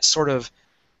that sort of,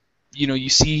 you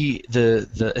see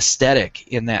the aesthetic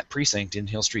in that precinct in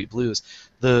Hill Street Blues.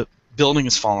 The building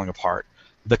is falling apart.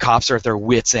 The cops are at their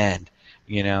wits' end.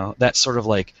 That sort of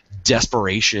like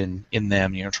desperation in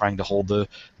them, trying to hold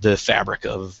the fabric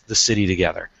of the city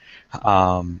together.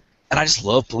 And I just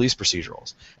love police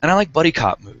procedurals. And I like buddy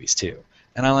cop movies too.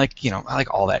 And I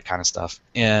like all that kind of stuff.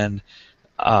 And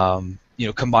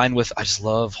combined with, I just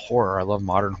love horror. I love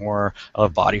modern horror. I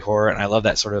love body horror, and I love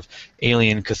that sort of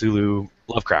alien Cthulhu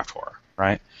Lovecraft horror,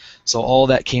 right? So all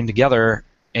that came together,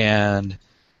 and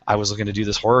I was looking to do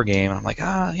this horror game, and I'm like,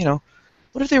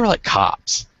 what if they were like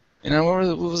cops?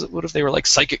 What if they were like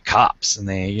psychic cops, and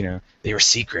they were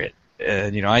secret?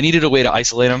 And I needed a way to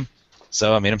isolate them,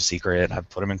 so I made them secret. I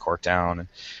put them in Corktown,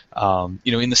 and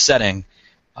in the setting,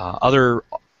 other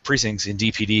precincts in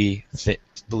DPD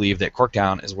believe that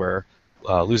Corktown is where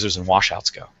losers and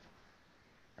washouts go.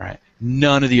 Right?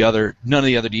 None of the other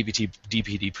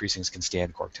DPD precincts can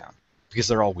stand Corktown because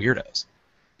they're all weirdos,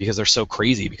 because they're so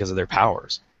crazy because of their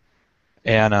powers,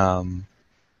 and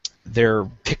they're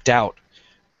picked out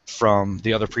from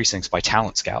the other precincts by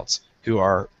talent scouts who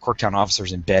are Corktown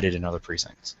officers embedded in other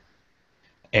precincts.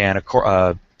 And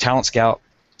a talent scout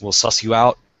will suss you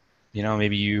out.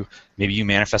 Maybe you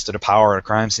manifested a power at a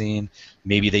crime scene.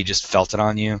 Maybe they just felt it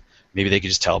on you. Maybe they could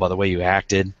just tell by the way you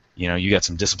acted. You got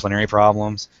some disciplinary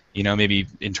problems. Maybe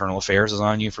internal affairs is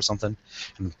on you for something.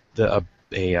 And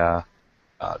a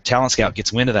talent scout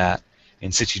gets wind of that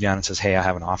and sits you down and says, "Hey, I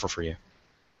have an offer for you.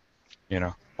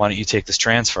 Why don't you take this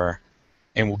transfer,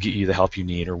 and we'll get you the help you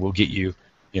need, or we'll get you,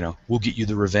 we'll get you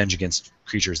the revenge against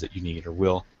creatures that you need, or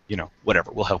we'll,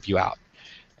 whatever, we'll help you out."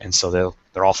 And so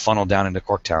they're all funneled down into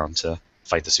Corktown to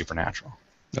fight the supernatural.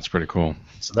 That's pretty cool.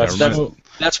 So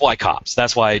that's why cops.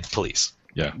 That's why police.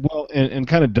 Yeah. Well, and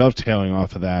kind of dovetailing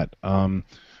off of that,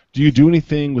 do you do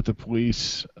anything with the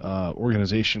police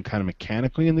organization kind of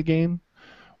mechanically in the game,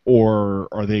 or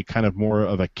are they kind of more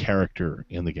of a character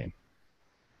in the game?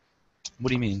 What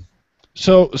do you mean?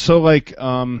 So like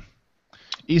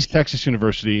East Texas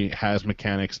University has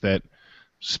mechanics that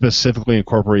specifically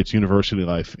incorporates university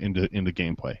life into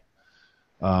gameplay.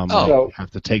 You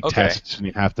have to take tests, and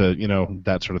you have to,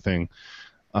 that sort of thing.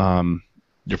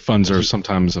 Your funds are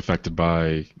sometimes affected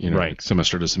by, right.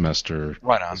 semester to semester.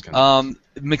 Right on.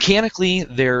 Mechanically,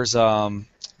 there's a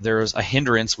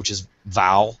hindrance, which is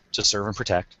vow to serve and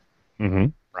protect. Mm-hmm.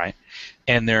 Right?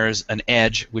 And there's an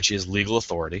edge, which is legal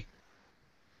authority.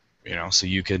 So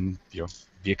you can,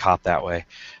 be a cop that way.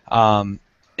 And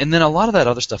then a lot of that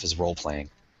other stuff is role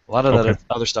playing. A lot of that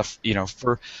other stuff,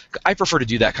 I prefer to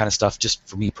do that kind of stuff just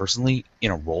for me personally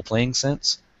in a role playing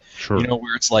sense. Sure.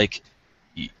 Where it's like,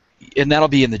 and that'll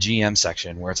be in the GM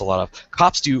section where it's a lot of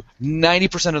cops do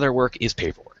 90% of their work is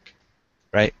paperwork,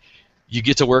 right? You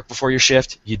get to work before your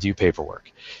shift, you do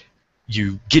paperwork.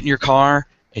 You get in your car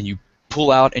and you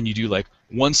pull out and you do like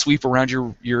one sweep around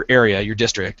your area, your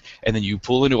district, and then you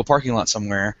pull into a parking lot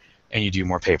somewhere and you do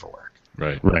more paperwork.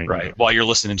 Right. While you're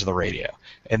listening to the radio.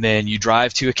 And then you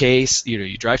drive to a case,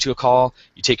 you drive to a call,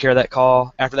 you take care of that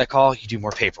call. After that call, you do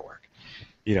more paperwork.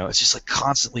 It's just like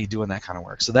constantly doing that kind of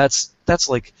work. So that's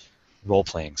like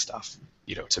role-playing stuff,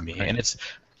 to me. Right. And it's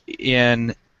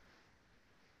in,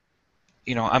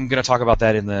 I'm going to talk about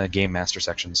that in the Game Master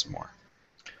section some more.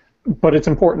 But it's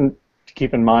important to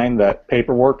keep in mind that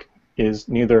paperwork is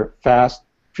neither fast,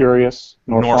 furious,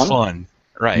 nor fun.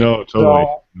 Right. No, totally.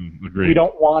 So Agreed. we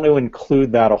don't want to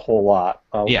include that a whole lot.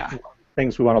 Yeah.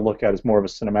 things we want to look at is more of a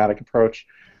cinematic approach.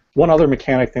 One other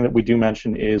mechanic thing that we do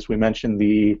mention is we mention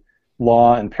the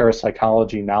law and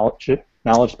parapsychology knowledge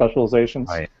specializations.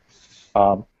 Right.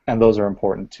 And those are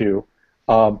important too.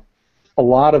 A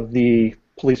lot of the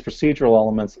police procedural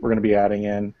elements that we're going to be adding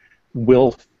in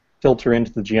will filter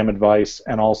into the GM advice,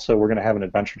 and also we're going to have an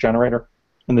adventure generator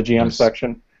in the GM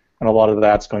section, and a lot of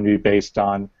that's going to be based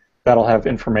on, that'll have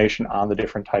information on the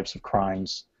different types of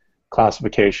crimes,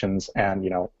 classifications, and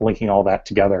linking all that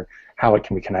together, how it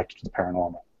can be connected to the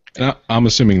paranormal. And I'm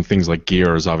assuming things like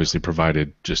gear is obviously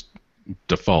provided just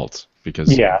default because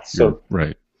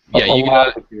right. Yeah, you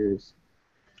got you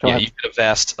get a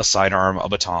vest, a sidearm, a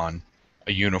baton,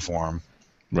 a uniform,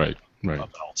 right, a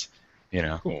belt.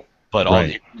 Cool.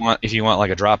 But if you want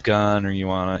like a drop gun, or you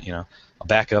want a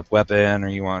backup weapon, or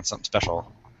you want something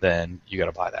special, then you got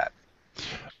to buy that.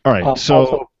 All right. So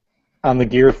also, on the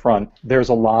gear front, there's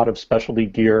a lot of specialty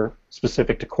gear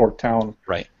specific to Corktown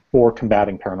for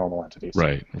combating paranormal entities.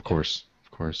 Right. Of course.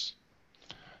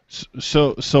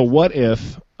 So what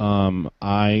if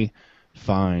I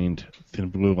find Thin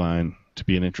Blue Line to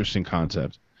be an interesting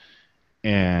concept,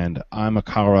 and I'm a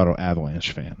Colorado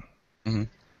Avalanche fan? Mm-hmm.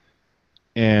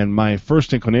 And my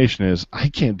first inclination is I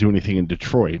can't do anything in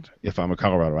Detroit if I'm a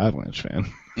Colorado Avalanche fan.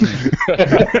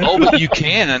 But you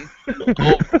can.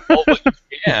 But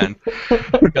you can,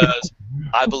 because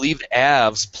I believe the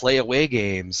Avs play away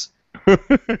games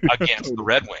against the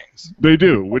Red Wings. They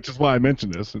do, which is why I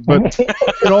mentioned this. But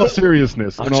in all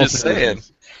seriousness,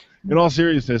 in all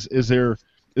seriousness, is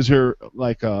there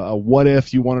like a what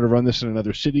if you wanted to run this in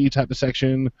another city type of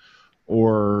section?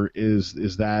 Or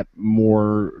is that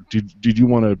more? Did you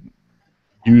want to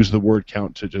use the word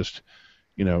count to just,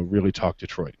 really talk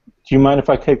Detroit? Do you mind if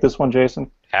I take this one,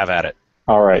 Jason? Have at it.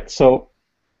 All right. So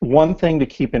one thing to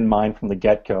keep in mind from the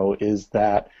get-go is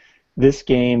that this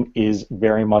game is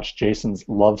very much Jason's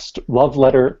love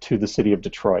letter to the city of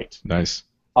Detroit. Nice.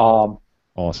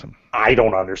 Awesome. I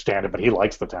don't understand it, but he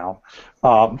likes the town.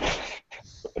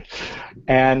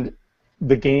 And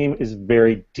the game is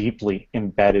very deeply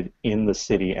embedded in the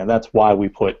city, and that's why we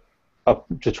put a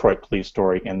Detroit police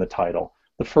story in the title.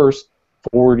 The first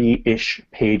 40-ish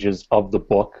pages of the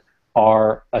book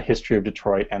are a history of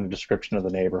Detroit and a description of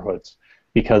the neighborhoods,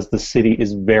 because the city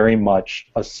is very much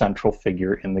a central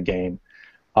figure in the game.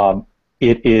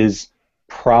 It is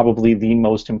probably the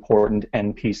most important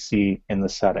NPC in the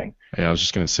setting. Yeah, I was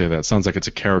just going to say that. Sounds like it's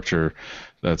a character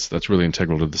that's really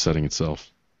integral to the setting itself.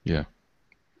 Yeah.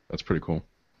 That's pretty cool.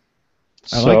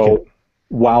 So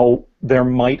while there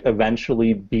might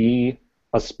eventually be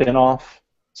a spin-off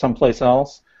someplace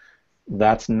else,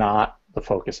 that's not the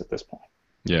focus at this point.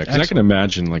 Yeah, because I can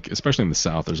imagine, like, especially in the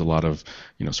South, there's a lot of,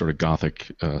 sort of Gothic,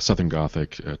 Southern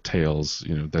Gothic tales,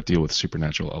 that deal with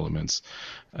supernatural elements,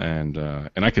 and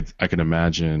I could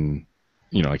imagine,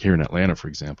 like here in Atlanta, for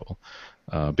example,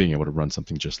 being able to run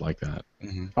something just like that.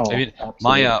 Mm-hmm. Oh, I mean,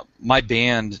 my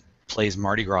band plays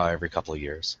Mardi Gras every couple of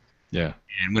years. Yeah.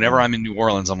 And whenever I'm in New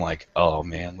Orleans, I'm like, oh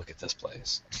man, look at this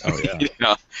place. Oh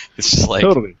yeah. It's just like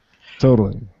totally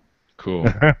cool.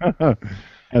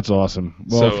 That's awesome.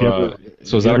 Well,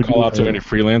 so is that a call out to any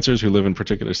freelancers who live in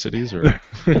particular cities, or?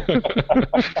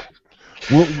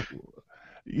 Well,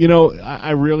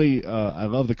 I really I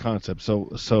love the concept.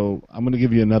 So I'm going to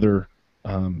give you another.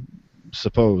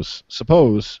 Suppose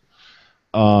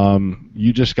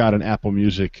you just got an Apple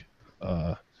Music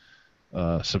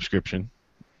subscription,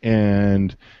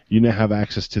 and you now have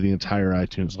access to the entire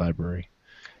iTunes library,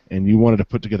 and you wanted to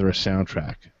put together a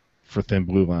soundtrack for Thin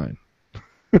Blue Line.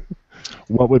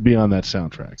 What would be on that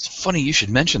soundtrack? It's funny you should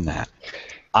mention that.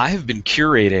 I have been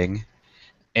curating,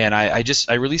 and I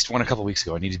released one a couple weeks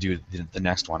ago. I need to do the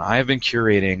next one. I have been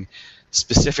curating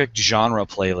specific genre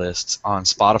playlists on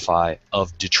Spotify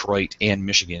of Detroit and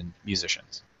Michigan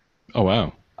musicians. Oh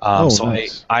wow.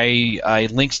 Nice. I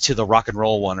linked to the rock and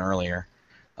roll one earlier.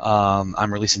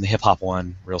 I'm releasing the hip hop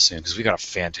one real soon because we got a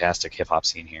fantastic hip hop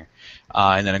scene here.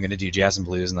 And then I'm going to do jazz and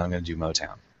blues, and then I'm going to do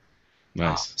Motown.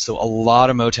 Nice. So a lot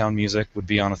of Motown music would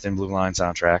be on a Thin Blue Line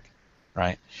soundtrack,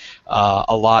 right?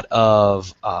 A lot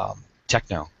of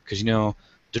techno, because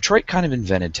Detroit kind of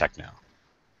invented techno.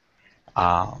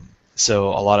 So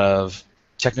a lot of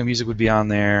techno music would be on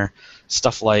there.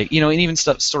 Stuff like, and even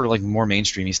stuff sort of like more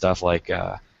mainstreamy stuff like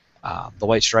the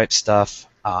White Stripes stuff.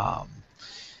 I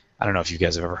don't know if you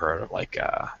guys have ever heard of like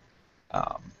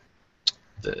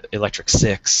the Electric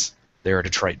Six. They're a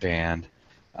Detroit band.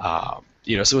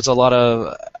 So it's a lot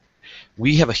of.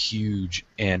 We have a huge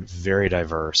and very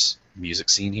diverse music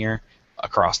scene here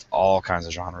across all kinds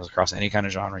of genres, across any kind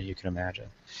of genre you can imagine,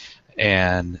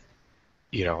 and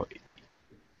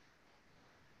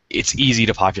it's easy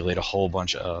to populate a whole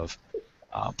bunch of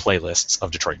playlists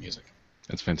of Detroit music.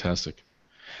 That's fantastic.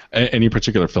 Any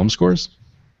particular film scores?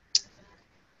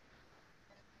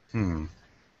 I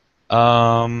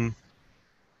don't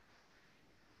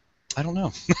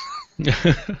know.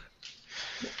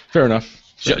 Fair enough.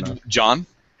 Fair enough. John?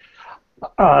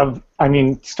 I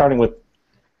mean, starting with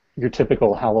your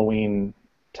typical Halloween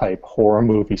type horror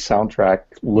movie soundtrack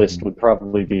list would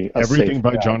probably be a Everything safe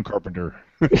by bet. John Carpenter.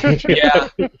 Yeah.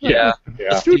 Yeah.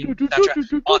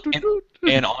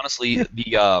 And honestly,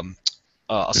 the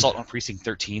Assault on Precinct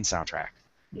 13 soundtrack.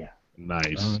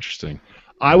 Nice. Oh, interesting.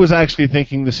 I was actually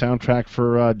thinking the soundtrack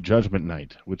for Judgment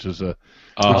Night, which is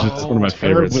That's one of my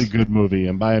favorites. terribly good movie,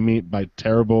 and by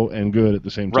terrible and good at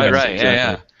the same time. Right,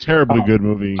 yeah. Terribly good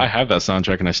movie. I have that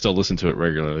soundtrack, and I still listen to it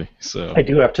regularly. So I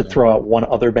do have to throw out one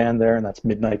other band there, and that's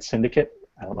Midnight Syndicate.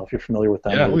 I don't know if you're familiar with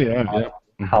them. Yeah. Oh, yeah.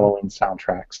 Halloween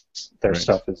soundtracks. Their Right.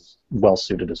 stuff is well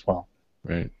suited as well.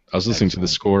 right. I was listening to the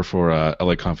score for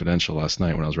LA Confidential last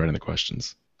night when I was writing the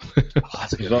questions. Oh,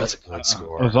 that's a good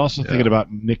score. I was also thinking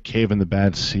about Nick Cave and the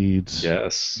Bad Seeds.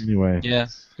 Yes. Anyway. Yeah.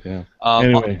 Yeah.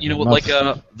 Anyway, you know, enough. like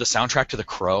the soundtrack to The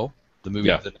Crow, the movie.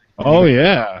 Yeah. Oh,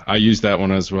 yeah. I use that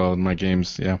one as well in my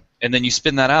games. Yeah. And then you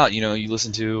spin that out. You know, you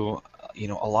listen to,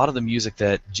 a lot of the music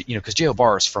that, because J.O.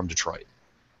 Barr is from Detroit,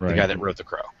 Right. the guy that wrote The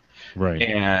Crow. Right.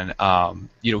 And,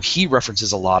 he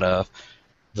references a lot of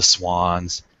the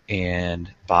Swans and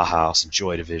Bauhaus and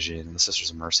Joy Division and the Sisters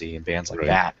of Mercy and bands like Right.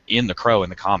 that in The Crow in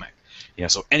the comic.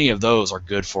 So any of those are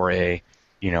good for a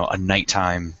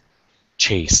nighttime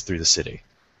chase through the city.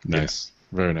 Nice.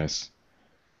 Very nice.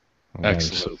 Oh, that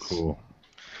is Excellent. so cool.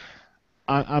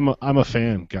 I'm a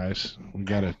fan, guys. We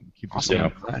gotta keep this Awesome.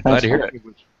 up. Glad to hear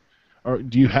it.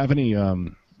 Do you have any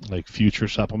like future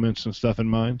supplements and stuff in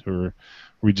mind, or are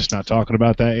we just not talking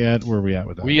about that yet? Where are we at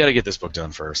with that? We got to get this book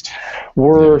done first.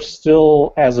 We're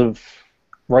still, as of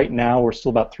right now, we're still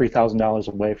about $3,000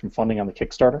 away from funding on the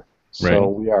Kickstarter. So Right.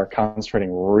 we are concentrating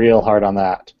real hard on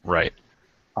that. Right.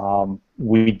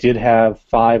 We did have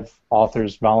 5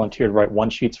 authors volunteer to write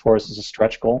one-sheets for us as a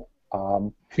stretch goal.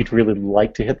 We'd really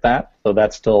like to hit that, though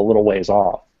that's still a little ways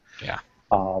off. Yeah.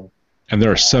 And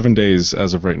there are 7 days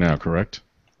as of right now, correct?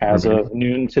 As Okay. of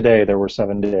noon today, there were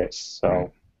 7 days.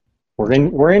 So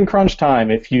Right. we're in crunch time.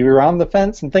 If you're on the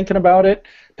fence and thinking about it,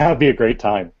 that would be a great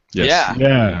time. Yes.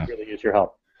 Yeah. Really use your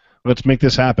help. Let's make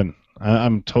this happen.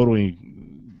 I'm totally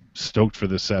stoked for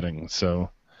this setting. So,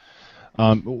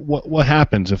 what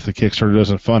happens if the Kickstarter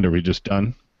doesn't fund? Are we just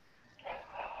done?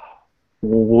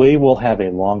 We will have a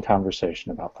long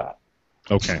conversation about that.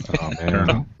 Okay. Oh, Fair man.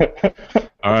 enough.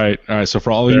 All right. So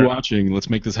for all of you watching, let's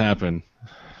make this happen.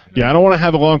 Yeah, I don't want to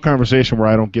have a long conversation where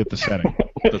I don't get the setting.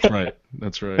 That's right.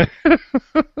 That's right.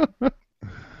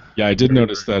 Yeah, I did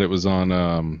notice that it was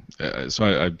on. So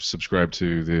I subscribed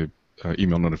to the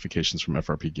email notifications from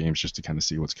FRP Games just to kind of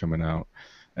see what's coming out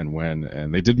and when.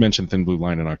 And they did mention Thin Blue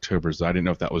Line in October, so I didn't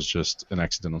know if that was just an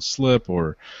accidental slip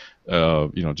or,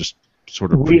 just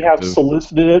sort of. We have preemptive.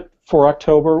 solicited it for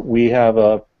October. We have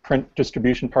a print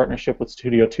distribution partnership with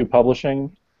Studio 2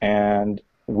 Publishing, and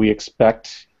we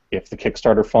expect, if the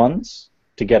Kickstarter funds,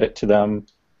 to get it to them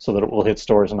so that it will hit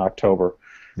stores in October,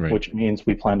 Right. which means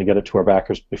we plan to get it to our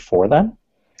backers before then.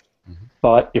 Mm-hmm.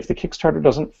 But if the Kickstarter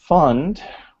doesn't fund,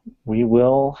 we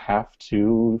will have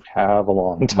to have a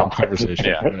long Long talk. conversation.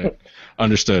 Yeah. Right.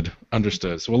 Understood.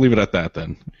 So we'll leave it at that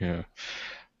then. Yeah.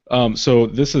 So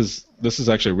this is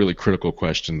actually a really critical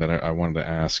question that I wanted to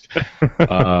ask.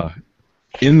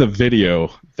 In the video,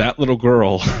 that little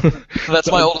girl. That's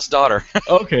my oldest daughter.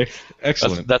 Okay.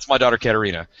 Excellent. That's my daughter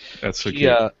Katerina. That's so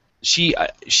cute.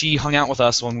 She hung out with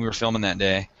us when we were filming that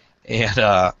day, and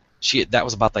that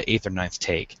was about the 8th or 9th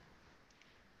take.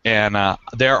 And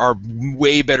there are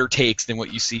way better takes than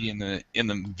what you see in the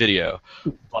video.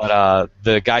 But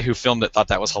the guy who filmed it thought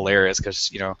that was hilarious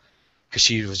because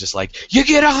she was just like, "You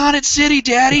get a haunted city,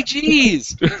 Daddy,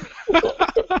 jeez."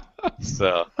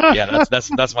 So yeah,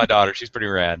 that's my daughter. She's pretty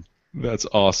rad. That's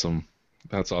awesome.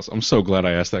 I'm so glad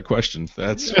I asked that question.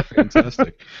 That's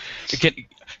fantastic. Can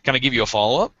I give you a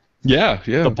follow up? Yeah.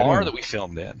 The bar that we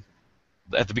filmed in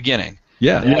at the beginning.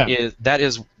 Yeah. That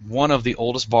is one of the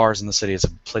oldest bars in the city. It's a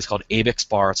place called Abix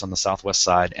Bar. It's on the southwest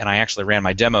side, and I actually ran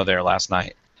my demo there last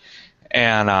night.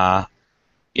 And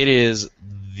it is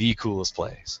the coolest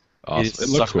place. Awesome. It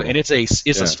looks cool. And it's a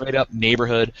straight up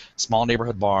small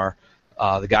neighborhood bar.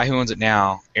 The guy who owns it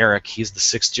now, Eric, he's the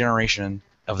 6th generation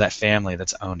of that family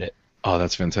that's owned it. Oh,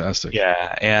 that's fantastic.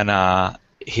 Yeah, and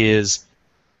his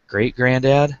great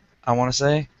granddad, I want to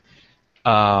say,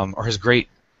 or his great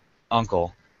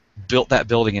uncle, built that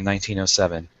building in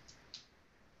 1907,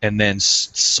 and then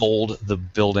sold the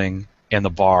building and the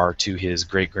bar to his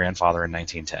great-grandfather in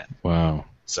 1910. Wow.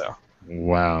 So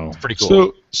Wow. pretty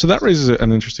cool. So that raises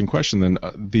an interesting question then.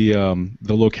 The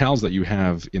locales that you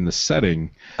have in the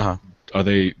setting, Uh-huh. are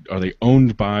they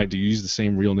owned by? Do you use the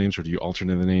same real names or do you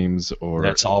alternate the names? Or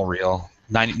That's all real.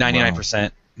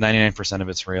 99%. 99% of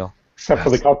it's real. Except for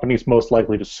the companies most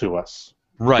likely to sue us.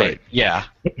 Right. Yeah.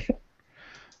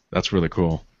 That's really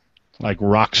cool. Like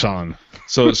Roxxon.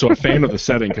 So a fan of the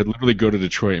setting could literally go to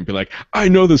Detroit and be like, I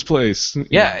know this place.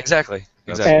 Yeah. Exactly.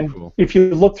 That's Exactly. And cool. if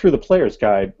you look through the player's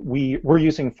guide, we're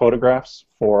using photographs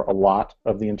for a lot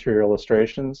of the interior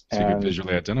illustrations. So you can and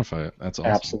visually identify it. That's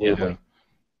awesome. Absolutely.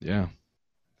 Yeah.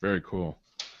 Very cool.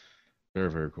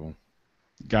 Very, very cool.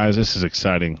 Guys, this is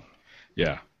exciting.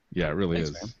 Yeah. Yeah, it really Thanks,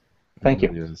 is. man. Thank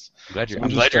It you. really is. I'm glad I'm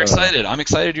just, you're excited. I'm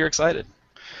excited you're excited.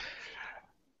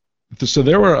 So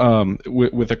there were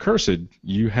with Accursed,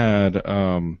 you had a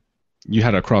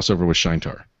crossover with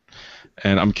Shintar,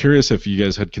 and I'm curious if you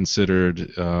guys had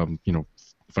considered,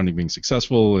 funding being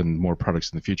successful and more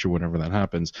products in the future, whenever that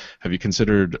happens. Have you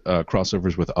considered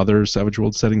crossovers with other Savage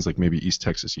World settings, like maybe East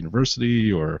Texas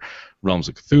University or Realms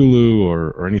of Cthulhu,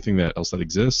 or anything else that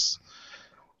exists?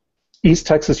 East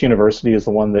Texas University is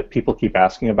the one that people keep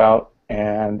asking about,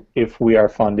 and if we are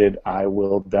funded, I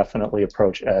will definitely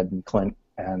approach Ed and Clint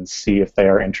and see if they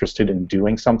are interested in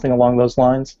doing something along those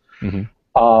lines.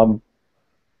 Mm-hmm.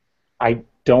 I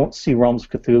don't see Realms of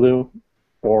Cthulhu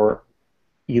or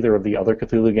either of the other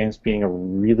Cthulhu games being a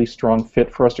really strong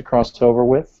fit for us to cross over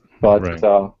with, but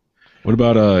Right. What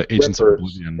about Agents of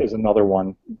Rippers Oblivion? is another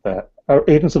one that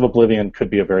Agents of Oblivion could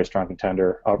be a very strong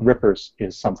contender. Rippers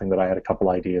is something that I had a couple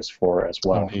ideas for as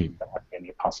well. Oh, neat. That might be a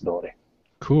neat possibility.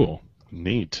 Cool.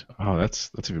 Neat. Oh,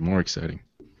 that's even more exciting.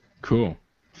 Cool.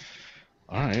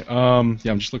 All right. I'm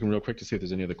just looking real quick to see if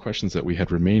there's any other questions that we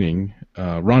had remaining.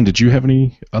 Ron, did you have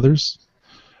any others?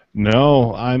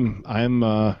 No,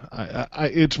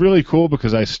 it's really cool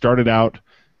because I started out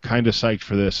kind of psyched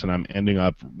for this, and I'm ending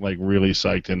up like really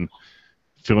psyched and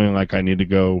feeling like I need to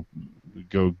go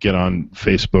get on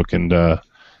Facebook and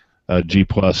G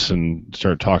Plus and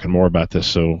start talking more about this.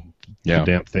 So the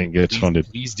damn thing gets funded.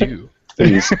 Please do.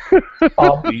 Please.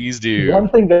 Please do. One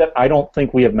thing that I don't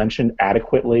think we have mentioned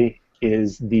adequately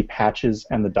is the patches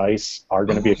and the dice are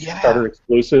going to be a Kickstarter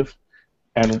exclusive.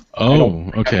 And I don't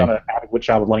think I've done an adequate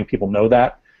job of letting people know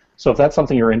that. So if that's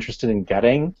something you're interested in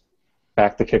getting,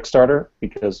 back the Kickstarter,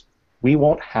 because we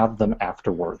won't have them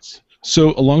afterwards.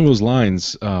 So along those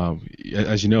lines,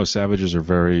 as you know, Savages are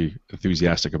very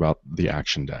enthusiastic about the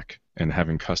action deck and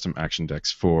having custom action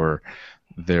decks for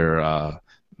their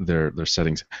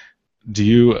settings. Do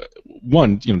you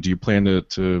plan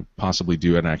to possibly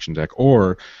do an action deck,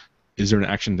 or is there an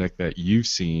action deck that you've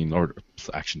seen, or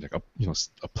action deck,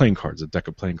 a playing cards, a deck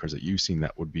of playing cards that you've seen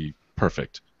that would be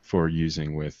perfect for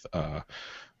using with the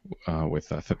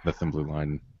Thin Blue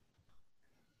line?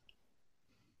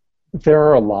 There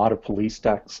are a lot of police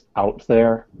decks out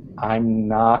there. I'm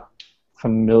not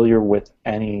familiar with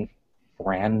any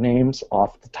brand names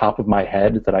off the top of my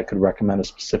head that I could recommend a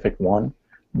specific one,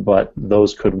 but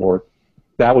those could work.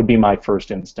 That would be my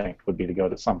first instinct, would be to go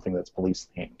to something that's police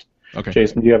themed. Okay.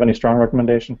 Jason, do you have any strong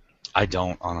recommendation? I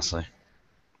don't, honestly.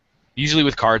 Usually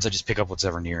with cards, I just pick up what's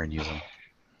ever near and use them.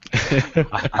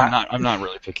 I'm not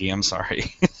really picky. I'm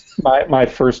sorry. My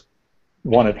first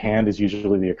one at hand is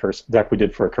usually the Accursed deck we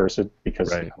did for Accursed,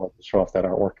 because I love to show off that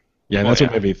artwork. Yeah, and that's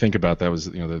what made me think about that was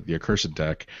the Accursed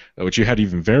deck, which you had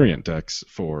even variant decks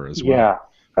for as well.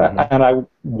 Yeah, and I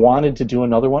wanted to do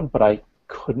another one, but I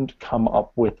couldn't come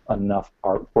up with enough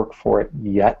artwork for it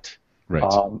yet. Right.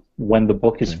 When the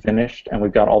book is finished and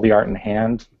we've got all the art in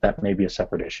hand, that may be a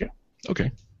separate issue.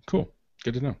 Okay, cool.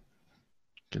 Good to know.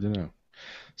 Good to know.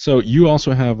 So you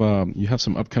also have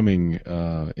some upcoming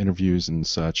interviews and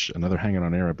such. Another Hanging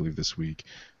on Air, I believe, this week.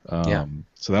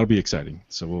 So that'll be exciting.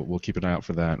 So we'll keep an eye out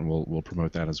for that, and we'll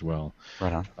promote that as well.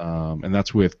 Right on. And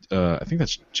that's with I think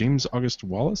that's James August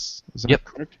Wallace. Is that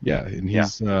correct? Yeah, and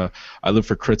he's I Live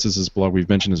for Crits is his blog. We've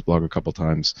mentioned his blog a couple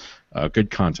times. Good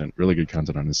content, really good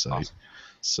content on his site. Awesome.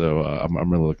 So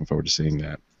I'm really looking forward to seeing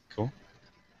that. Cool.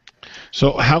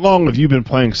 So how long have you been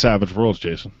playing Savage Worlds,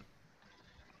 Jason?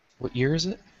 What year is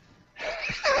it?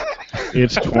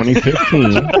 It's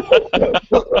 2015.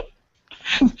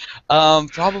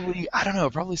 Probably, I don't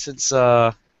know, probably since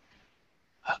 08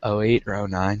 or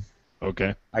 09.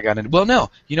 Okay. I got into. Well, no,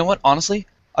 you know what? Honestly,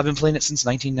 I've been playing it since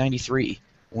 1993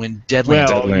 when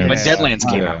Deadlands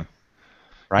came out.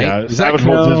 Right? Yeah, Savage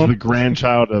Worlds is the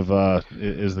grandchild of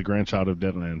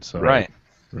Deadlands. So right.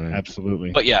 Absolutely.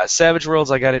 But yeah, Savage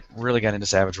Worlds. Really got into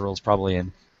Savage Worlds probably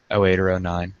in 08 or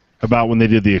 09. About when they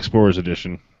did the Explorers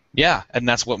Edition. Yeah, and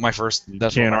that's what my first.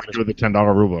 That's Can't what my argue first, with the $10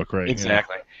 rulebook, right?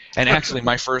 exactly. And actually,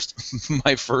 my first,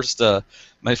 my first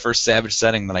Savage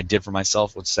setting that I did for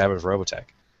myself was Savage Robotech.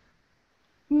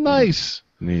 Nice.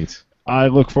 Neat. I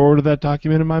look forward to that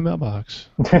document in my mailbox.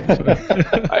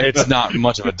 It's not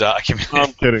much of a document.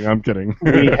 I'm kidding.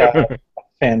 We had a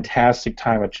fantastic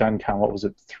time at Gen Con. What was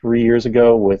it, 3 years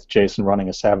ago, with Jason running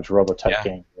a Savage Robotech Yeah.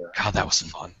 game here. God, that was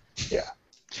fun. Yeah.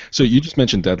 So you just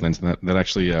mentioned Deadlands, and that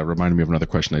actually reminded me of another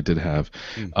question I did have.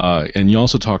 And you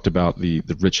also talked about the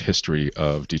rich history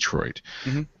of Detroit.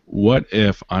 Mhm. What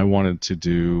if I wanted to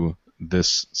do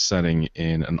this setting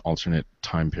in an alternate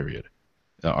time period?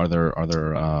 Are there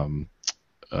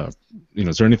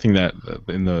is there anything that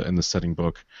in the setting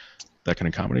book that can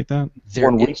accommodate that?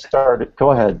 When we started,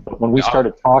 go ahead. But when we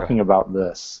started talking about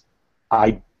this,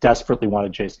 I desperately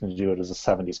wanted Jason to do it as a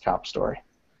 '70s cop story.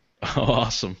 Oh,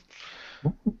 awesome.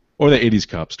 Or the '80s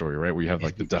cop story, right? Where you have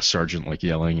like the desk sergeant like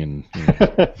yelling and.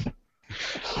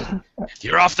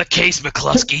 You're off the case,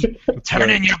 McCluskey. Turn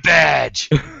in your badge.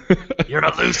 You're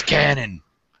a loose cannon.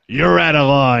 You're out of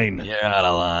line. You're out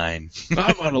of line.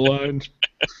 I'm on a line.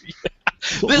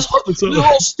 This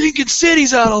whole stinking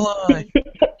city's out of line.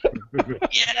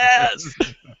 Yes.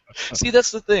 See,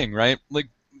 that's the thing, right? Like,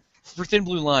 for Thin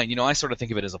Blue Line, I sort of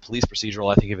think of it as a police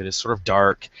procedural. I think of it as sort of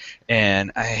dark,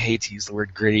 and I hate to use the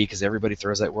word gritty because everybody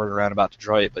throws that word around about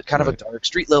Detroit, but kind of a dark,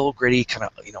 street-level gritty, kind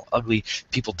of, ugly.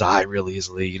 People die real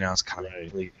easily, it's kind of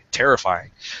really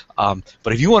terrifying.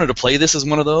 But if you wanted to play this as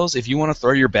one of those, if you want to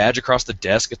throw your badge across the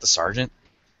desk at the sergeant,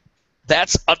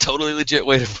 that's a totally legit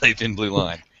way to play Thin Blue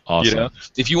Line. Awesome.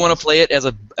 If you want to play it as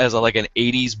a like an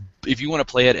 80s, if you want to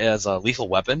play it as a Lethal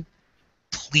Weapon,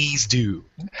 please do.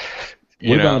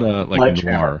 What about like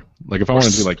noir? Like if I want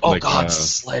to do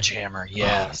Sledgehammer, yes.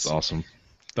 Oh, that's awesome.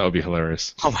 That would be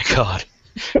hilarious. Oh my God.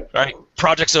 All right,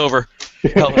 project's over.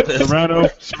 Hell with this. Serrano,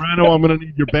 I'm gonna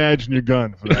need your badge and your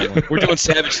gun for that one. We're doing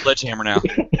Savage Sledgehammer now.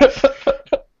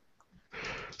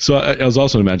 So I was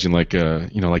also imagining like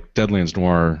like Deadlands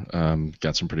Noir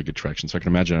got some pretty good traction. So I can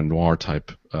imagine a noir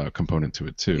type component to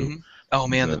it too. Mm-hmm. Oh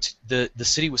man, the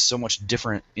city was so much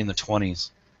different in the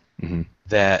 20s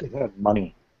that It had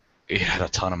money. it had a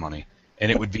ton of money,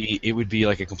 and it would be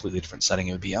like a completely different setting.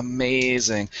 It would be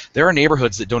amazing. There are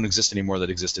neighborhoods that don't exist anymore that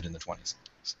existed in the 20s.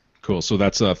 Cool. So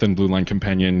that's a Thin Blue Line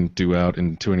companion due out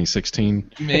in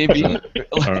 2016. Maybe.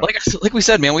 Like we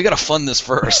said, man, we got to fund this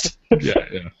first. Yeah.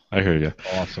 I hear you.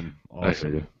 Awesome. I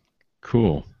hear you.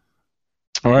 Cool.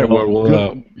 All right.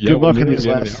 Well, good luck in these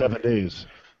last 7 days.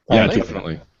 Yeah, Thanks.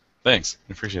 definitely. Thanks.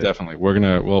 I appreciate it. Definitely. We're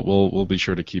gonna we'll be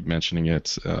sure to keep mentioning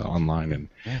it online and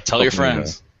Tell your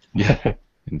friends. Yeah,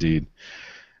 indeed.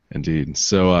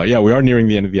 So we are nearing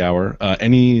the end of the hour.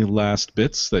 Any last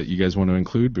bits that you guys want to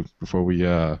include before we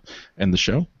end the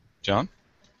show? John?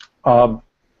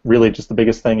 Really, just the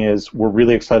biggest thing is we're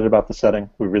really excited about the setting.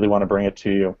 We really want to bring it to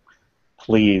you.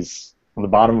 Please, from the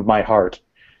bottom of my heart,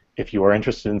 if you are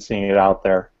interested in seeing it out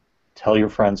there, tell your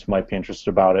friends who might be interested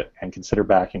about it and consider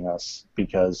backing us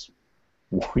because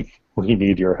we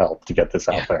need your help to get this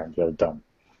out there and get it done.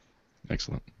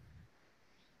 Excellent.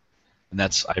 And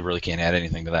I really can't add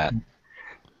anything to that.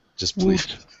 Just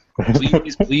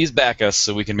please back us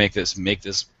so we can make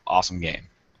this awesome game.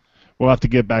 We'll have to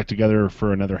get back together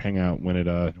for another hangout when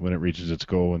it reaches its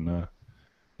goal and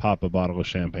pop a bottle of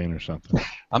champagne or something.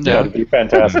 I'm That down. would be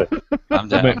fantastic. I'm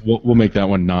down. We'll make that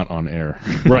one not on air.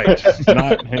 Right.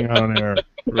 Not hang on air.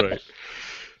 Right.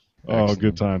 Oh,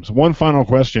 good times. One final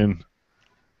question.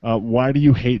 Why do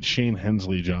you hate Shane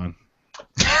Hensley, John?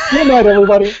 Good night,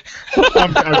 everybody.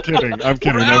 I'm kidding.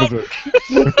 That was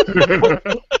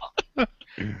it.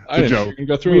 I joke. You can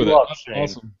go through We with it. love That's Shane.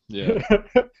 awesome. Yeah.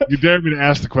 You dared me to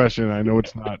ask the question. I know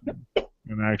it's not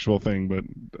an actual thing, but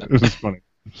this is funny.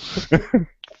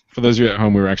 For those of you at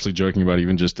home, we were actually joking about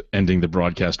even just ending the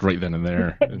broadcast right then and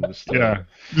there. And just, Yeah.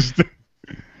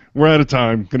 We're out of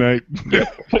time. Good night.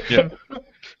 Yeah.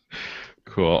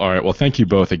 Cool. All right. Well, thank you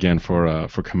both again for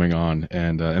coming on,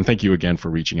 and thank you again for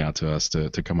reaching out to us to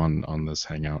come on this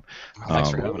hangout.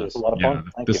 Thanks for having It us. was a lot of Yeah,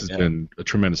 fun. Thank this you. has been a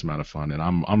tremendous amount of fun, and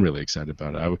I'm really excited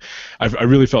about it. I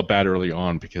really felt bad early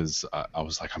on because I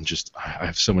was like, I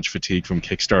have so much fatigue from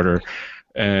Kickstarter,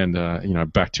 and I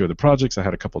backed 2 other projects. I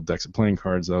had a couple of decks of playing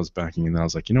cards that I was backing, and then I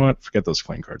was like, you know what? Forget those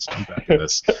playing cards. I'm backing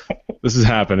this. This is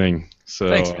happening. So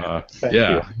Thanks, man. Thank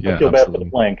yeah, you. I feel bad for the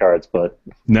playing cards, but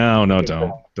No,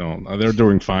 don't. They're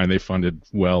doing fine. They funded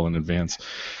well in advance,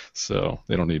 so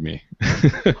they don't need me.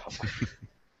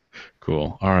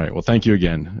 Cool. All right. Well, thank you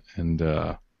again, and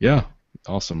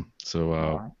awesome.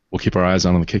 So we'll keep our eyes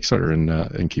on the Kickstarter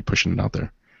and keep pushing it out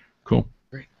there. Cool.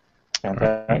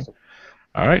 fantastic.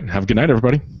 All right. Have a good night,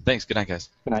 everybody. Thanks. Good night, guys.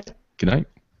 Good night. Good night.